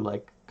the 2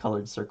 like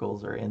colored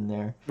circles are in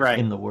there,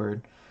 in the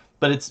word.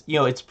 But it's, you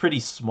know, it's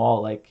pretty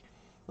small, like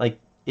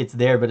it's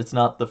there, but it's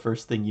not the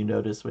first thing you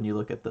notice when you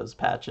look at those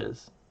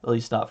patches. At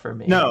least not for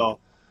me. No.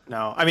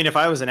 I mean, if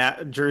I was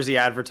a jersey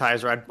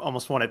advertiser, I'd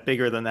almost want it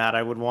bigger than that.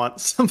 I would want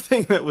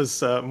something that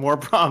was more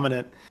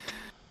prominent.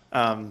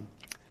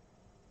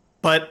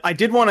 But I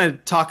did want to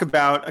talk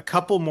about a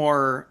couple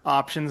more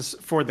options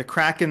for the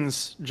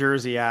Kraken's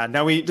jersey ad.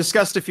 Now, we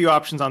discussed a few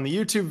options on the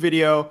YouTube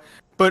video,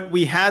 but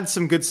we had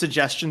some good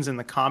suggestions in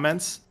the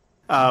comments,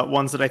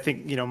 ones that I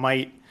think, you know,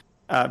 might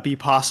be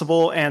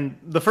possible. And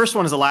the first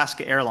one is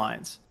Alaska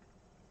Airlines.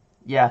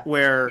 Yeah.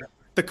 Where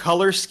the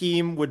color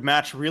scheme would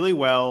match really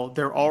well.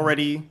 They're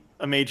already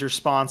a major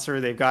sponsor.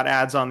 They've got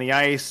ads on the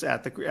ice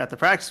at the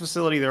practice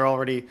facility. They're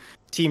already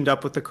teamed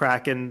up with the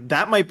Kraken.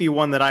 That might be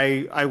one that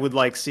I would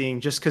like seeing,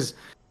 just because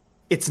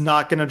it's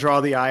not going to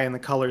draw the eye and the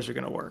colors are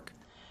going to work.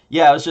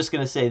 Yeah, I was just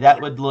going to say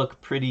that would look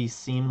pretty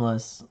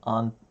seamless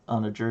on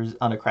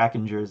a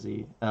Kraken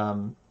jersey.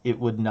 It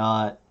would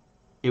not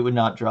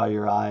draw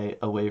your eye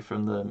away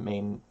from the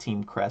main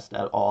team crest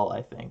at all,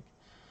 I think.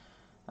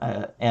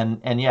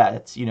 And yeah,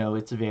 it's, you know,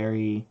 it's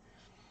very,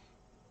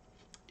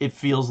 it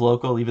feels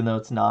local, even though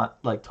it's not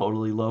like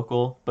totally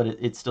local, but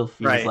it still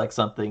feels like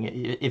something.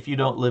 If you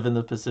don't live in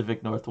the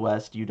Pacific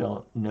Northwest, you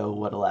don't know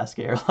what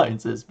Alaska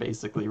Airlines is,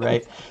 basically,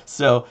 right?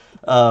 So,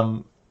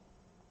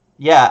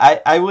 yeah,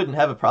 I wouldn't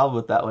have a problem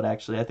with that one,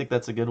 actually. I think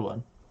that's a good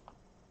one.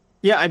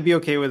 Yeah, I'd be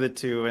okay with it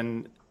too.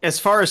 And as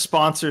far as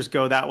sponsors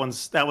go, that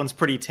one's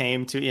pretty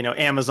tame too.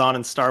 Amazon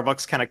and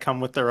Starbucks kind of come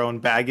with their own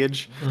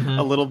baggage a Mm-hmm.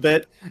 little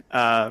bit,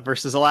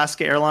 versus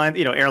Alaska Airlines.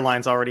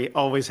 Airlines already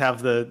always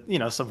have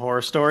some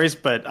horror stories,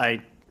 but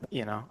I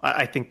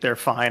think they're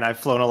fine. I've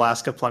flown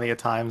Alaska plenty of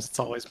times. It's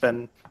always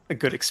been a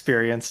good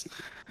experience.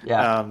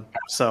 Yeah,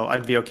 So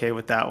I'd be okay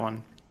with that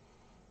one.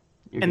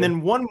 you're And good.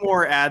 then one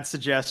more ad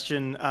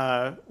suggestion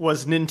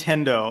was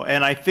Nintendo,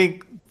 and I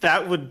think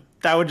that would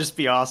just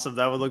be awesome.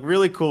 That would look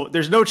really cool.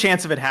 There's no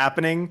chance of it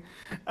happening,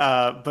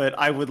 but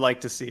I would like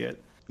to see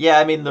it. Yeah,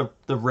 I mean the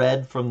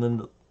red from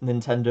the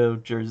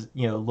Nintendo jersey,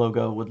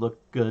 logo would look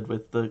good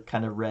with the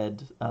kind of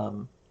red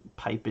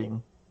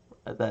piping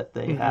that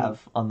they Hmm.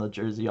 have on the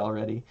jersey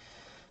already.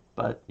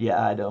 But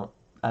yeah, I don't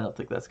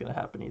think that's going to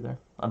happen either,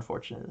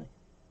 unfortunately.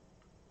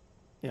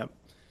 Yep.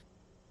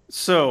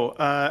 So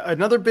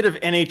another bit of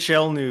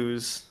NHL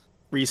news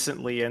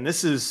recently, and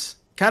this is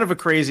kind of a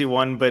crazy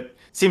one, but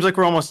seems like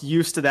we're almost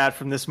used to that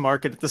from this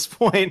market at this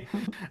point.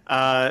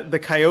 The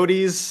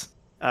Coyotes,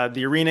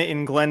 the arena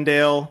in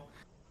Glendale,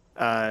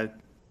 uh,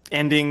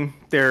 ending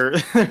their,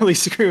 their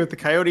lease agreement with the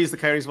Coyotes. The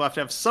Coyotes will have to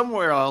have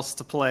somewhere else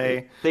to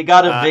play They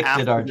got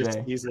evicted, after this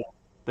RJ. season.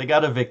 They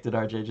got evicted,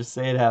 RJ. Just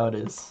say it how it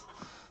is.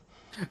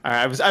 All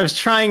right, I was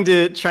trying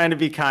to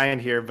be kind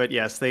here, but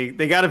yes, they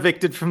got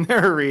evicted from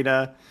their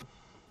arena.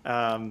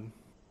 Um,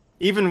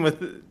 even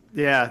with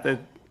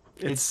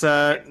it's It's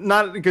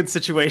not a good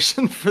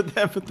situation for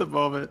them at the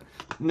moment.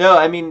 No,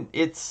 I mean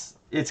it's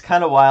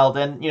kind of wild,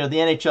 and the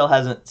NHL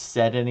hasn't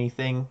said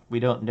anything. We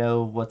don't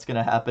know what's going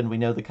to happen. We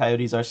know the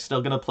Coyotes are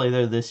still going to play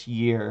there this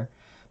year,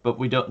 but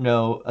we don't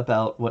know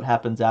about what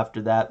happens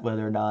after that.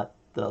 Whether or not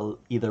they'll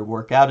either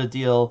work out a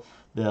deal,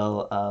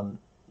 they'll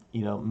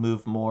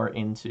move more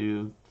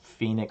into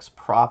Phoenix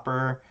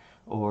proper,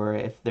 or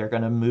if they're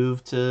going to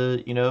move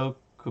to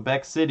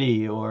Quebec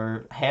City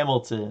or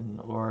Hamilton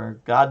or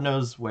God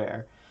knows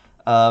where.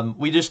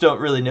 We just don't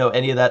really know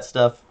any of that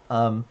stuff.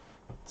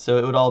 So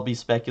it would all be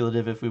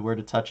speculative if we were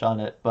to touch on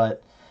it.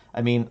 But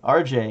I mean,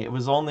 RJ, it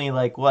was only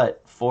like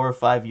what 4 or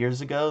 5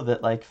 years ago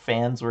that like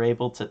fans were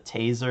able to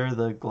taser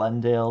the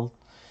Glendale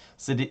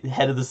city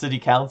head of the city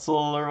council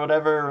or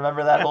whatever.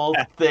 Remember that whole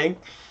thing?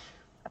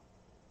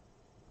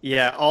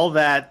 Yeah, all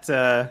that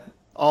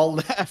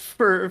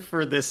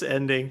for this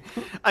ending.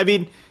 I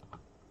mean,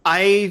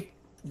 I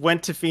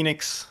went to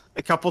Phoenix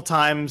a couple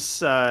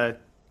times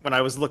when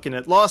I was looking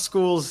at law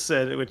schools,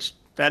 which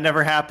that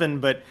never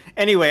happened. But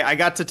anyway, I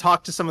got to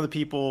talk to some of the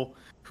people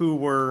who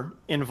were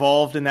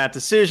involved in that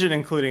decision,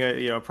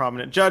 including a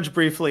prominent judge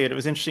briefly, and it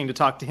was interesting to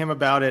talk to him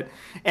about it.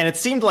 And it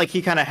seemed like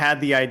he kind of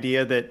had the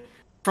idea that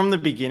from the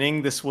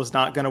beginning this was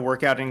not going to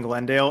work out in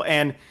Glendale.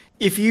 And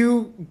if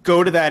you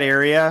go to that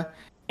area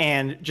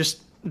and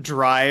just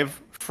drive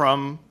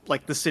from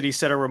like the city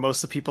center where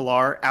most of the people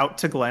are out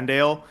to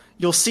Glendale,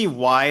 you'll see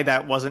why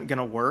that wasn't going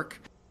to work.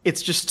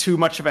 It's just too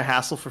much of a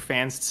hassle for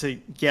fans to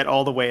get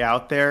all the way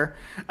out there.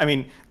 I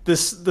mean, the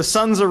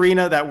Suns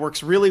arena, that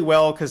works really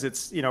well because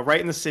it's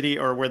right in the city,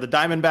 or where the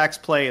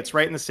Diamondbacks play, it's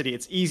right in the city.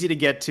 It's easy to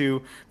get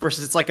to,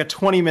 versus it's like a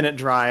 20-minute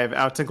drive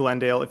out to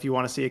Glendale if you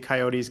want to see a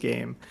Coyotes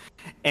game.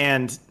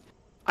 And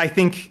I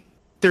think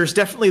there's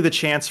definitely the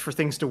chance for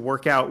things to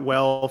work out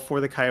well for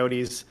the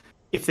Coyotes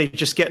if they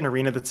just get an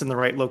arena that's in the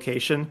right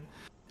location.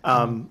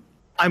 Mm-hmm.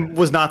 I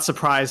was not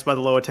surprised by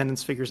the low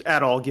attendance figures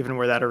at all, given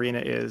where that arena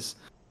is.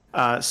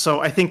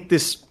 So I think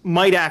this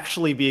might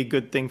actually be a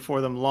good thing for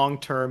them long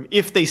term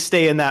if they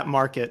stay in that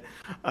market.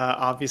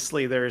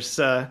 Obviously, there's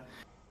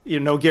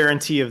no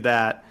guarantee of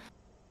that.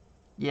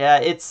 Yeah,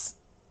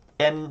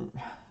 and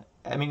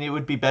I mean it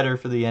would be better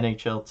for the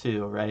NHL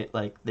too, right?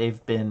 Like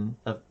they've been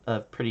a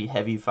pretty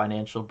heavy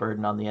financial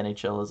burden on the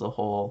NHL as a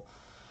whole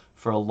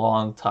for a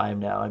long time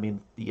now. I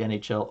mean, the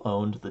NHL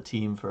owned the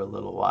team for a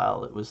little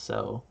while. It was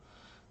so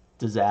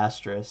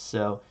disastrous.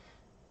 So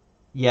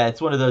yeah, it's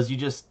one of those you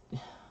just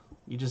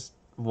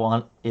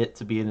want it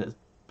to be in a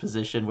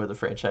position where the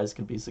franchise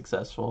can be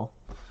successful.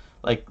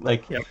 Like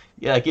Yep.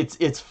 yeah, like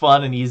it's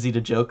fun and easy to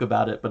joke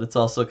about it, but it's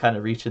also kind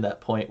of reaching that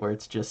point where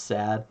it's just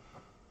sad,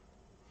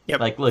 Yep,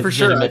 like for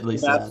sure. I legitimately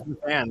think that's sad. the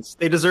fans.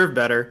 They deserve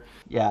better.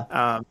 Yeah.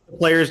 The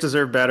players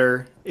deserve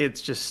better.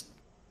 It's just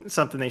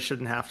something they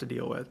shouldn't have to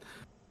deal with.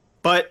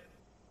 But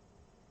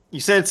you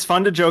said it's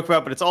fun to joke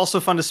about, but it's also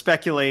fun to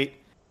speculate.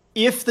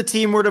 If the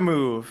team were to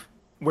move,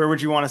 where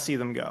would you want to see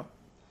them go?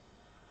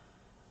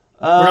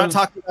 We're not Um,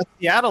 talking about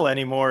Seattle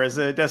anymore as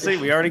a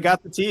destination. We already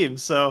got the team,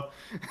 so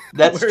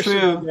that's where should we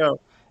true. go?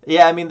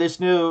 Yeah, I mean, there's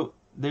no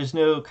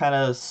kind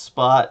of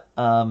spot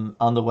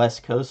on the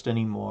West Coast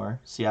anymore.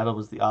 Seattle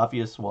was the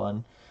obvious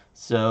one,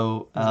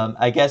 so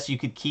I guess you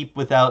could keep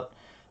without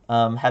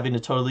having to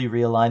totally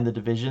realign the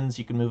divisions.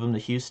 You can move them to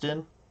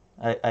Houston.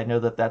 I know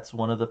that that's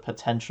one of the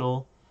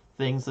potential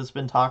things that's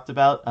been talked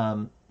about.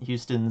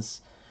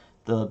 Houston's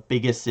the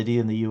biggest city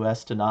in the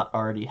U.S. to not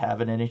already have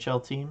an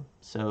NHL team,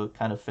 so it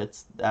kind of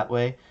fits that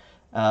way.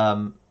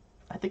 Um,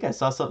 I think I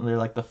saw something. They're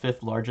like the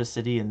fifth largest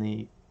city in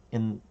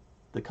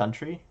the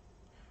country,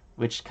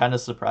 which kind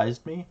of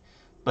surprised me.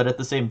 but at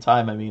the same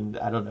time, I mean,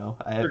 I don't know.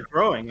 They're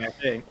growing, I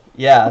think.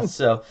 Yeah,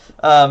 so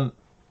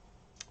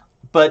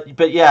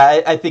but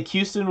yeah, I think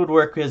Houston would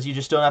work because you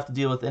just don't have to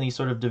deal with any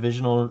sort of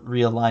divisional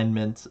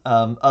realignment.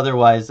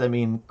 Otherwise, I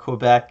mean,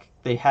 Quebec,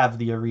 they have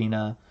the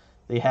arena,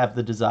 they have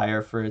the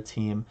desire for a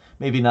team.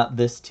 Maybe not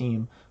this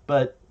team,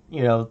 but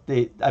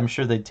I'm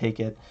sure they'd take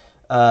it.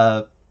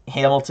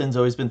 Hamilton's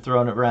always been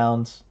thrown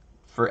around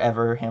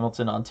forever.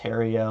 Hamilton,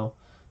 Ontario.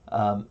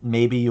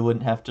 Maybe you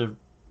wouldn't have to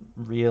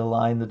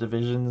realign the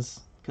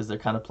divisions because they're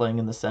kind of playing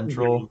in the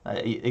Central.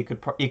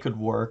 It could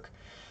work,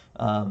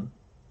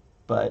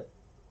 but.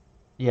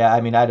 Yeah,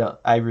 I mean,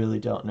 I really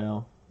don't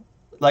know.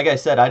 Like I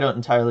said, I don't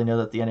entirely know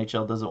that the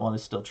NHL doesn't want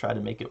to still try to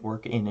make it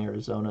work in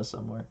Arizona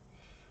somewhere.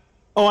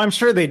 Oh, I'm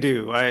sure they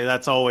do.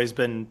 That's always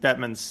been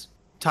Bettman's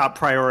top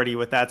priority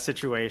with that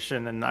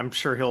situation, and I'm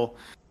sure he'll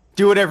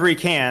do whatever he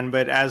can.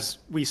 But as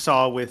we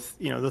saw with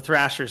the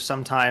Thrashers,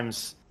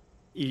 sometimes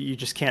you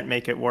just can't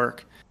make it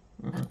work.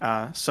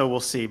 Mm-hmm. So we'll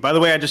see. By the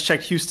way, I just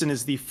checked. Houston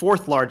is the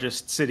 4th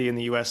largest city in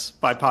the U.S.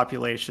 by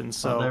population.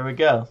 So there we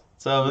go.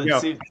 So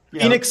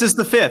Phoenix is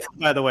the 5th,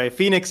 by the way.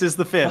 Phoenix is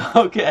the 5th.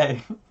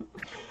 Okay.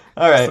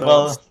 All right. So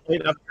well,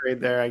 slight upgrade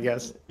there, I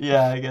guess.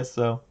 Yeah, I guess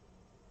so.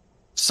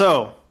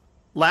 So,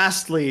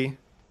 lastly,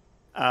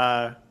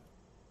 I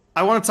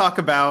want to talk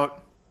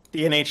about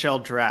the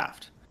NHL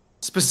draft.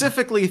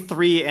 Specifically,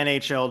 3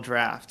 NHL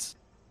drafts.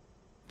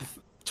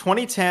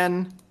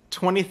 2010,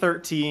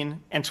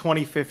 2013, and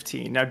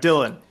 2015. Now,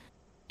 Dylan,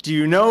 do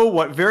you know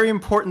what very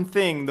important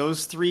thing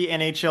those 3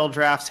 NHL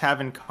drafts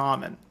have in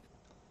common?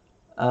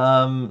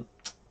 I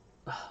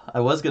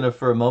was gonna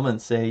for a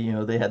moment say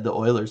they had the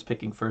Oilers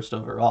picking first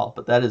overall,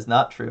 but that is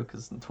not true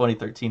because in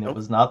 2013 it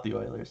was not the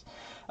Oilers.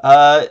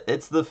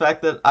 It's the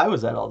fact that I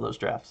was at all those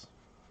drafts.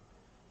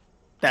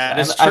 That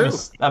is true.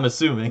 I'm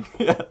assuming.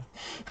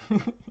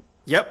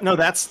 Yep. No,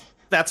 that's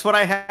what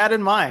I had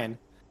in mind.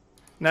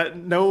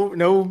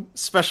 No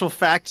special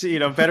fact,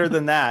 better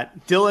than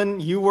that.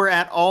 Dylan, you were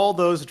at all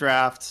those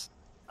drafts.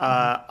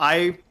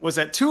 I was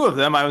at 2 of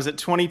them. I was at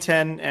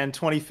 2010 and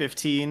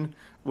 2015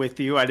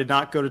 with you. I did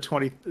not go to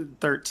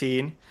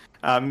 2013.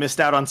 Missed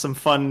out on some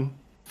fun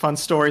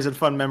stories and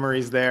fun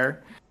memories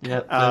there. Yeah.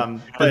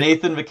 The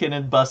Nathan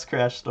McKinnon bus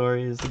crash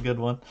story is a good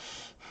one.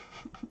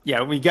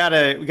 Yeah, we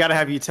gotta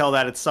have you tell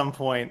that at some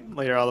point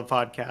later on the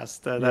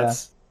podcast.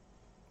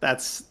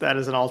 That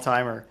is an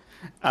all-timer.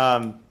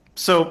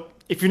 So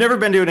if you've never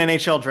been to an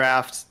NHL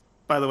draft,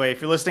 by the way, if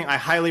you're listening, I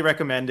highly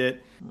recommend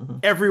it. Mm-hmm.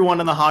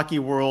 Everyone in the hockey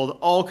world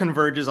all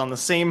converges on the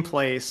same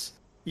place.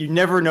 You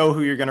never know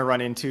who you're going to run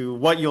into,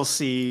 what you'll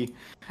see.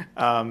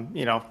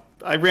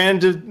 I ran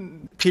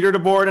into Peter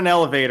DeBoer in an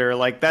elevator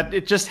like that.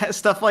 It just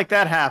stuff like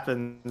that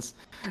happens.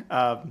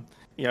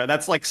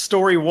 That's like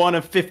story 1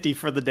 of 50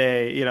 for the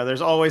day.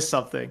 There's always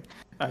something.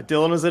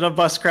 Dylan was in a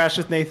bus crash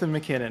with Nathan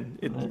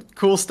McKinnon.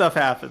 Cool stuff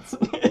happens.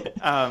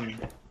 I mean,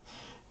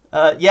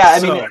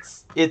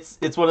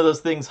 it's one of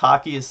those things.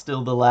 Hockey is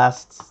still the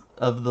last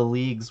of the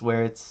leagues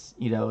where it's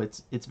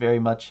very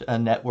much a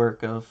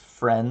network of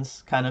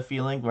friends kind of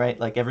feeling, right?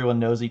 Like everyone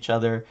knows each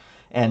other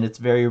and it's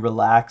very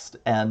relaxed,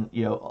 and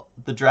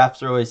the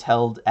drafts are always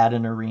held at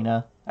an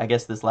arena. I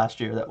guess this last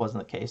year that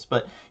wasn't the case,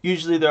 but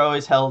usually they're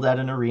always held at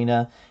an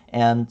arena,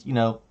 and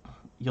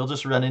you'll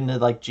just run into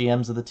like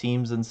GMs of the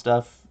teams and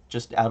stuff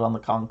just out on the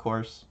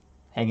concourse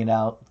hanging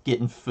out,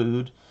 getting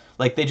food.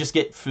 Like they just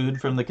get food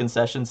from the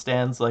concession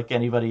stands like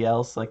anybody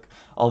else. Like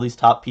all these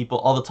top people,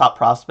 all the top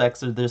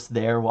prospects are just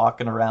there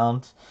walking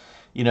around,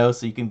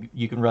 so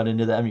you can run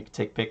into them, you can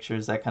take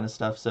pictures, that kind of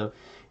stuff. So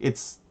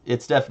it's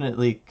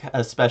definitely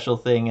a special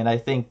thing, and I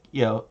think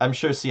I'm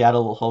sure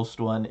Seattle will host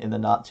one in the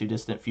not too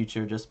distant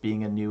future, just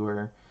being a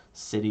newer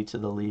city to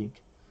the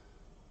league.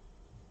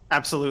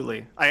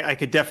 Absolutely. I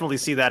could definitely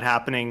see that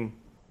happening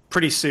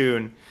pretty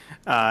soon.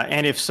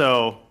 And if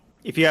so,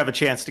 if you have a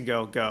chance to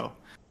go.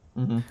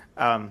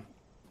 Mm-hmm.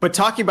 But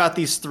talking about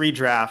these 3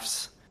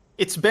 drafts,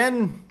 it's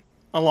been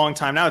a long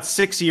time now. It's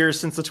 6 years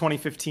since the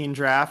 2015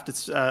 draft.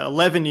 It's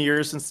 11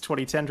 years since the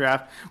 2010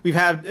 draft. We've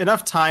had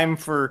enough time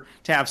to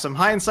have some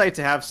hindsight,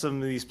 to have some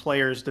of these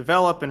players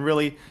develop and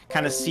really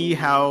kind of see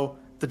how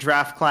the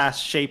draft class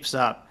shapes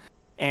up.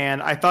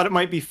 And I thought it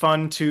might be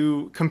fun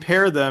to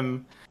compare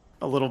them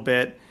a little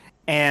bit.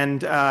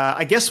 And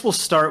I guess we'll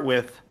start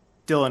with,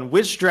 Dylan,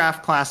 which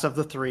draft class of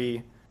the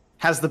 3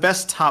 has the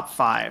best top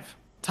 5?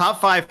 Top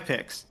 5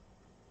 picks.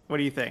 What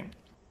do you think?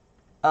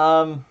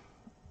 I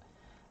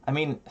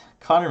mean,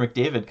 Connor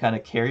McDavid kind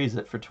of carries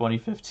it for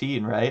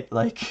 2015, right?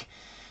 Like,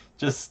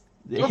 just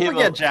don't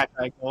forget Jack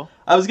Eichel.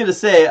 I was gonna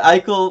say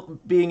Eichel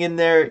being in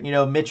there.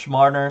 Mitch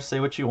Marner.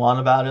 Say what you want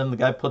about him, the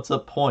guy puts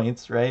up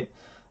points, right?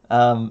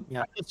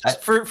 It's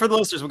just for the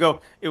listeners, we'll go.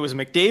 It was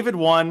McDavid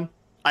 1,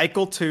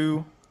 Eichel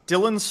 2,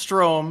 Dylan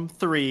Strome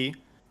 3,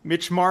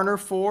 Mitch Marner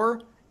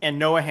 4, and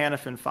Noah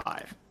Hanifin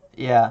 5.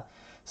 Yeah.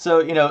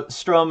 So,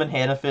 Strome and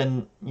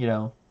Hanifin,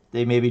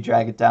 they maybe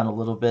drag it down a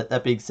little bit.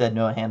 That being said,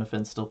 Noah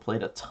Hanifin still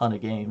played a ton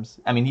of games.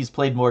 I mean, he's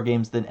played more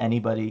games than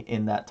anybody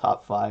in that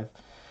top 5.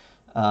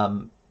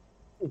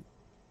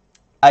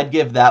 I'd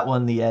give that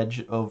one the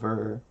edge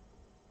over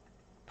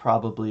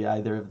probably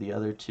either of the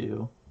other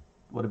two.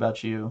 What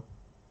about you?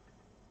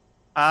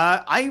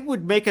 I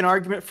would make an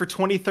argument for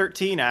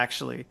 2013,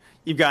 actually.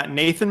 You've got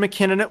Nathan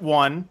McKinnon at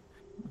 1,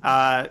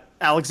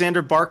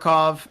 Alexander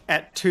Barkov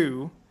at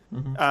 2,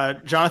 Hmm.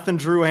 Jonathan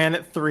Drouin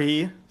at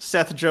 3,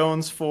 Seth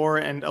Jones 4,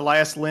 and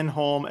Elias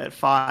Lindholm at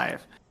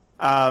 5.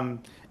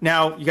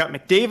 Now, you got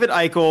McDavid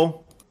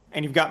Eichel,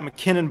 and you've got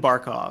McKinnon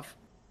Barkov.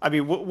 I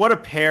mean, what a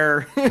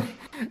pair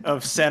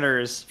of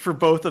centers for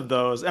both of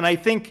those. And I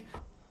think,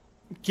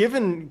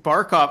 given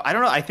Barkov, I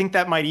don't know. I think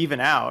that might even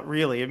out.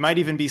 Really, it might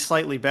even be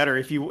slightly better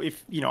if you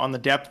know, on the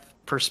depth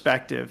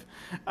perspective,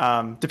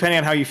 depending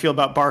on how you feel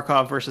about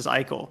Barkov versus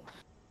Eichel.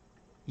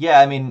 Yeah,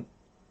 I mean,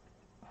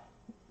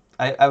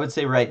 I would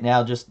say right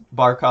now just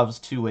Barkov's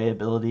two-way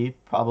ability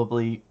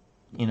probably,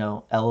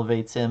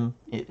 elevates him.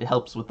 It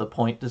helps with the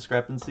point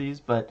discrepancies,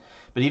 but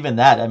even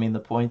that, I mean, the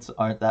points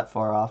aren't that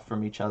far off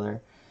from each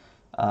other.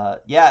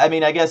 Yeah, I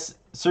mean, I guess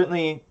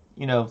certainly,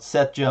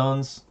 Seth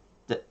Jones,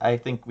 I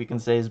think we can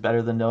say is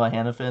better than Noah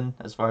Hannafin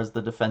as far as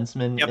the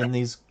defensemen Yep.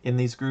 in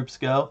these groups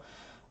go.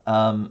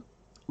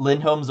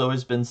 Lindholm's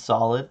always been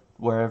solid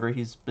wherever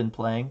he's been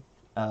playing.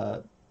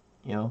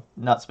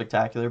 Not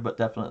spectacular, but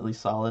definitely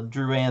solid.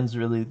 Drouin's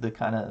really the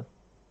kind of,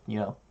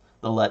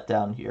 the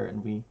letdown here,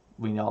 and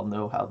we all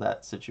know how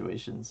that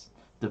situation's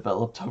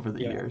developed over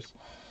the Yeah. years.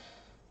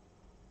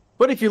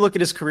 But if you look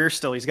at his career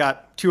still, he's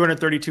got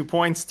 232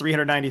 points,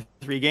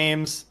 393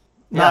 games.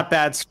 Yeah. Not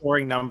bad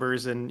scoring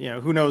numbers, and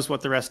who knows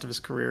what the rest of his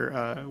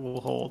career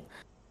will hold.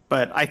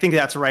 But I think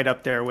that's right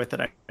up there with it.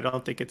 I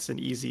don't think it's an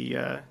easy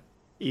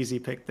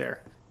pick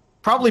there.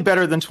 Probably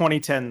better than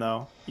 2010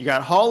 though. You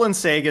got Hall and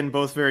Sagan,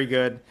 both very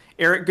good.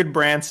 Eric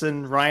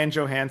Goodbranson, Ryan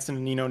Johansson,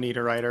 and Nino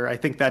Niederreiter. I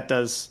think that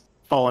does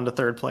fall into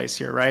third place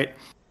here, right?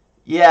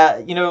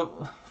 Yeah,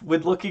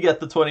 with looking at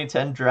the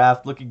 2010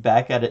 draft, looking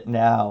back at it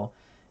now,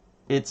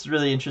 it's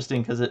really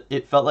interesting because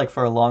it felt like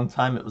for a long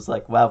time it was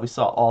like, wow, we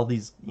saw all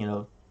these,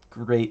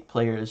 great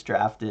players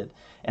drafted.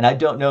 And I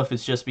don't know if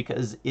it's just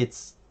because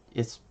it's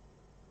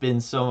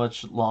been so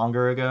much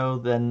longer ago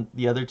than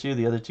the other two.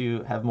 The other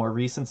two have more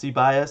recency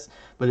bias,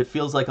 but it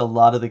feels like a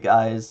lot of the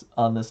guys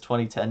on this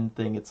 2010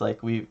 thing, it's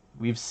like we've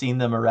seen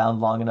them around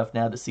long enough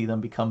now to see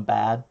them become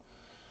bad.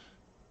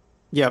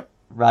 Yep.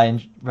 Ryan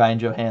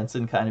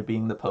Johansson kind of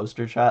being the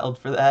poster child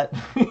for that.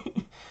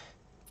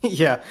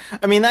 Yeah.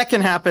 I mean, that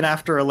can happen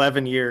after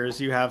 11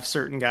 years. You have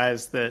certain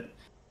guys that,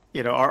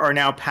 are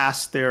now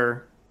past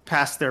their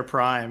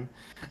prime.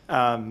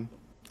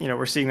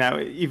 We're seeing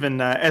that even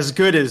as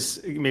good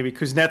as maybe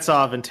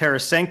Kuznetsov and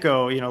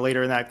Tarasenko,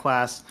 later in that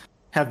class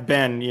have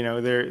been,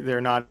 they're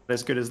not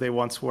as good as they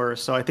once were.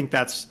 So I think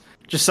that's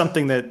just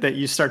something that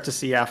you start to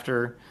see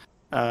after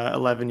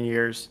 11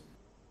 years.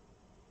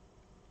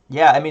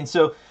 Yeah, I mean,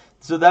 so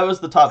that was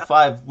the top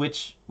five.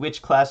 Which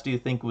class do you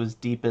think was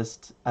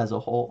deepest as a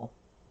whole?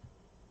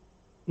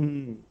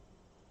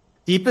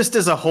 Deepest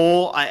as a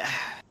whole,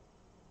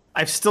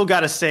 I've still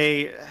got to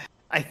say,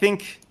 I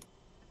think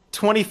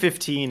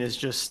 2015 is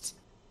just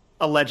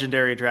a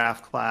legendary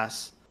draft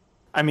class.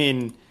 I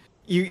mean,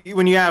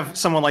 when you have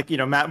someone like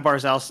Matt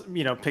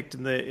Barzal, picked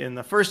in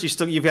the first,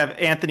 you have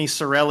Anthony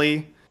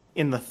Cirelli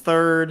in the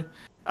third,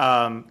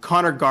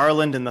 Connor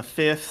Garland in the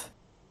fifth.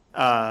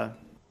 I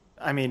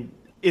mean,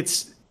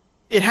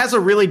 it has a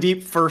really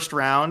deep first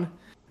round,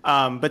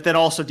 but then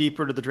also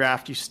deeper to the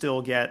draft, you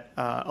still get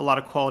a lot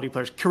of quality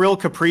players. Kirill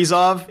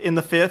Kaprizov in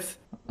the fifth.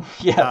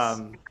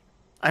 Yes.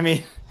 I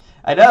mean,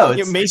 I know.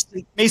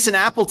 Mason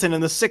Appleton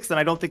in the sixth, and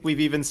I don't think we've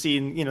even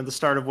seen the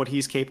start of what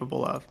he's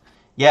capable of.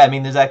 Yeah, I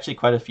mean, there's actually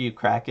quite a few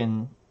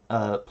Kraken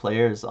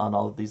players on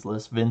all of these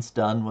lists. Vince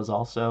Dunn was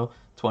also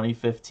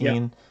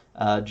 2015.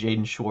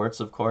 Jaden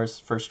Schwartz, of course,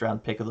 first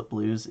round pick of the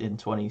Blues in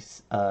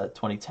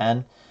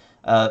 2010.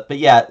 But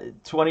yeah,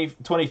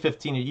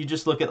 2015, you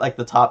just look at like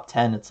the top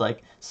 10, it's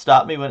like,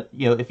 stop me when,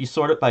 if you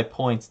sort it by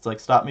points, it's like,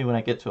 stop me when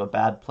I get to a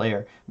bad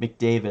player.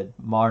 McDavid,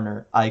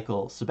 Marner,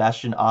 Eichel,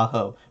 Sebastian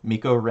Aho,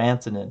 Mikko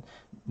Rantanen,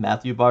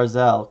 Matthew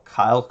Barzal,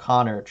 Kyle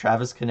Connor,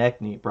 Travis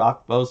Konechny,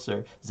 Brock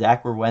Boeser,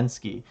 Zach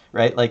Werenski,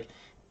 right? Like,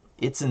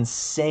 it's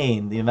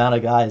insane the amount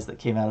of guys that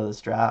came out of this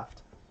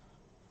draft.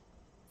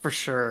 For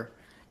sure.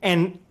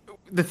 And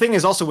the thing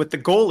is also with the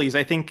goalies,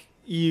 I think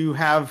you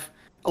have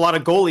a lot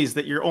of goalies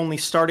that you're only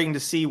starting to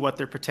see what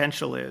their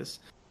potential is,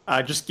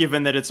 just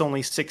given that it's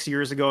only 6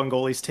 years ago and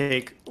goalies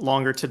take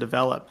longer to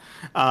develop.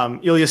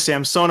 Ilya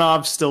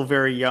Samsonov, still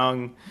very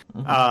young.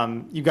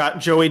 Mm-hmm. You got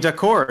Joey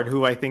Daccord,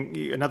 who I think,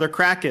 another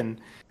Kraken,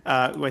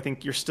 who I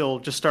think you're still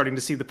just starting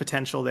to see the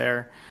potential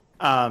there.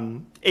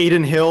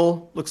 Aiden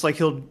Hill looks like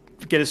he'll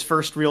get his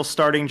first real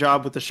starting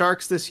job with the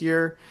Sharks this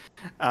year.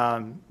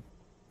 And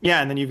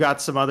then you've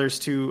got some others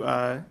too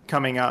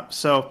coming up.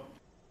 So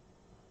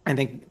I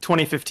think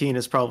 2015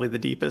 is probably the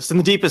deepest, and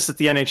the deepest that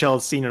the NHL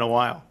has seen in a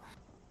while.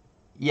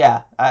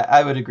 Yeah,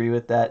 I would agree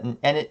with that, and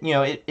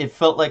it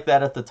felt like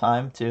that at the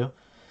time too,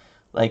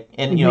 like,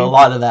 and a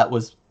lot of that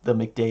was the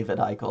McDavid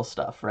Eichel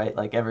stuff, right?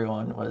 Like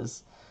everyone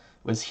was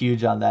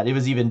huge on that. It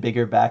was even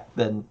bigger back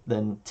than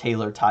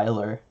Taylor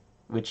Tyler,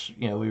 which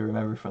we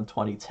remember from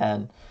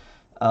 2010.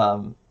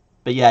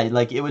 but yeah,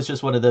 like it was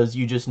just one of those,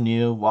 you just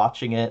knew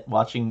watching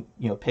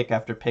pick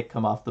after pick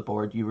come off the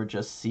board, you were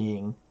just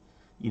seeing,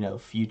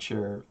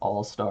 future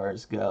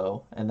all-stars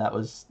go, and that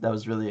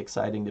was really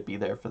exciting to be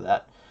there for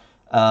that.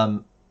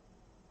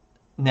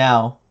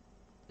 Now,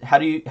 how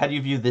do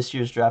you view this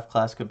year's draft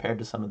class compared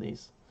to some of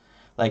these?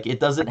 Like, it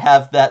doesn't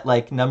have that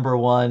like number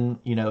one,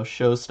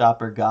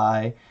 showstopper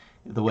guy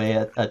the way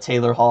a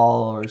Taylor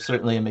Hall or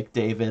certainly a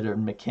McDavid or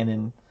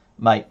McKinnon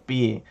might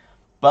be.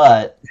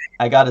 But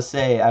I gotta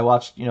say, I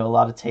watched a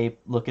lot of tape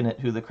looking at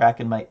who the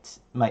Kraken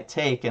might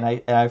take, and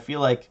I feel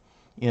like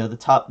the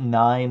top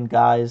 9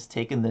 guys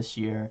taken this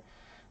year,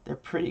 they're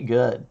pretty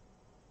good.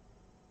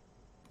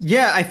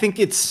 Yeah, I think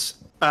it's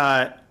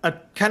a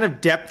kind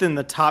of depth in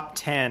the top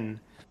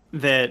 10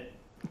 that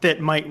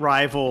might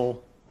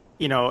rival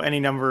any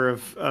number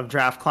of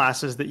draft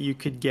classes that you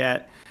could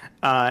get.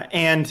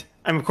 And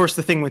of course,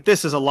 the thing with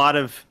this is a lot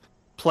of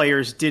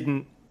players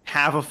didn't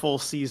have a full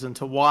season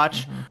to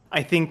watch. Mm-hmm.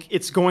 I think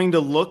it's going to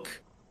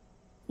look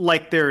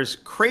like there's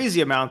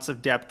crazy amounts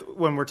of depth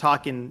when we're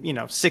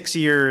talking, 6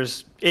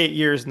 years, 8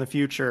 years in the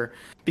future,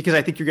 because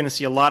I think you're going to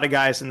see a lot of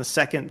guys in the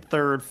second,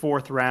 third,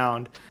 fourth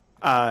round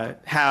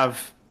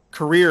have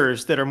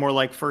careers that are more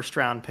like first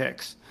round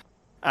picks,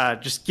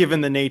 just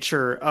given the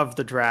nature of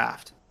the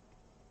draft.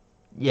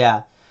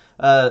 Yeah.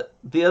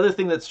 The other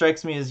thing that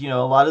strikes me is, a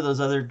lot of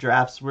those other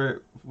drafts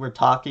we're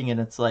talking, and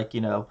it's like,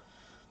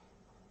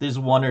 there's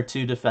one or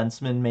two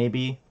defensemen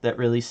maybe that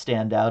really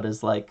stand out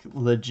as like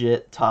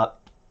legit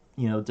top,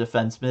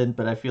 defensemen.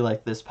 But I feel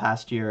like this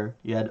past year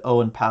you had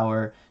Owen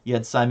Power, you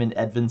had Simon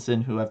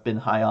Edvinsson, who I've been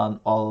high on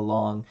all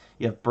along.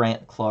 You have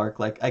Brant Clark.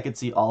 Like, I could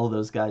see all of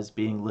those guys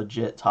being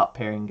legit top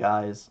pairing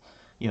guys,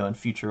 and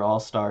future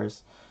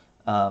all-stars.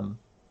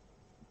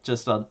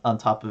 Just on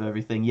top of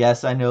everything.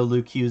 Yes, I know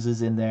Luke Hughes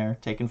is in there,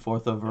 taken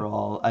 4th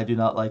overall. I do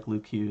not like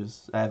Luke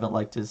Hughes. I haven't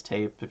liked his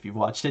tape. If you've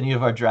watched any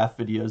of our draft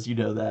videos, you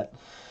know that.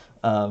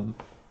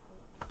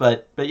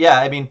 But yeah,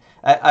 I mean,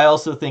 I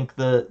also think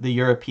the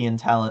European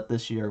talent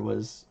this year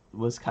was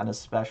kind of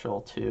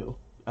special too.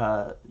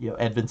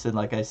 Edvinsson,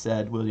 like I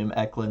said, William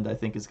Eklund, I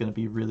think is going to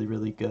be really,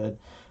 really good.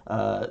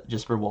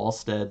 Jesper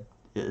Wallstedt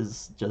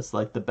is just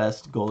like the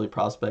best goalie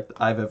prospect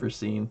I've ever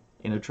seen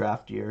in a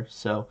draft year.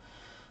 So,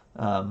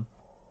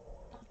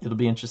 it'll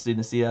be interesting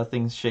to see how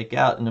things shake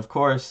out. And of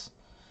course,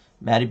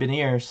 Matty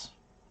Beniers,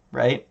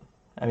 right?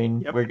 I mean,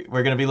 yep.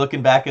 We're going to be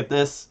looking back at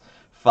this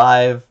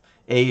 5,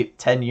 8,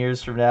 10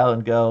 years from now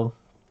and go,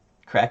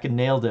 Kraken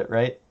nailed it,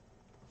 right?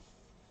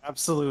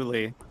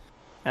 Absolutely.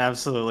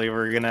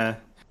 We're going to,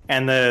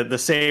 and the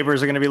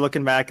Sabres are going to be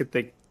looking back at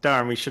the,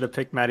 darn, we should have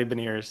picked Matty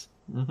Beniers.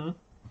 Mm-hmm.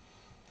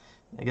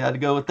 I got to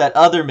go with that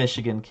other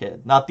Michigan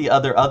kid. Not the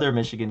other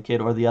Michigan kid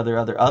or the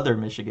other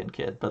Michigan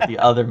kid, but the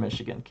other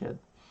Michigan kid.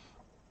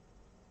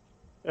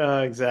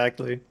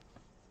 Exactly.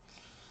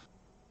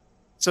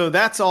 So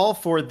that's all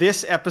for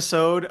this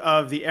episode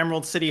of the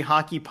Emerald City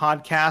Hockey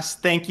Podcast.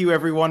 Thank you,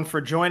 everyone,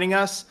 for joining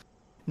us.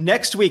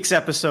 Next week's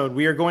episode,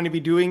 we are going to be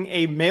doing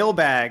a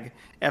mailbag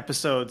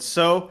episode.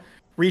 So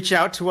reach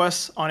out to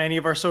us on any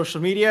of our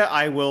social media.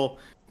 I will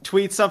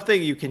tweet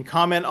something. You can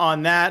comment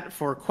on that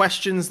for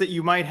questions that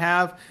you might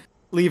have.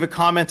 Leave a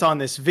comment on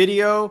this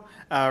video.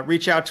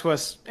 Reach out to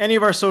us, any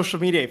of our social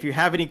media. If you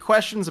have any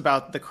questions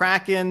about the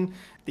Kraken,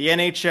 the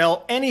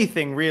NHL,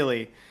 anything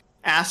really,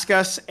 ask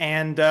us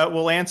and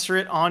we'll answer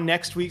it on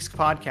next week's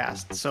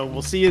podcast. So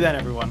we'll see you then,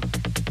 everyone.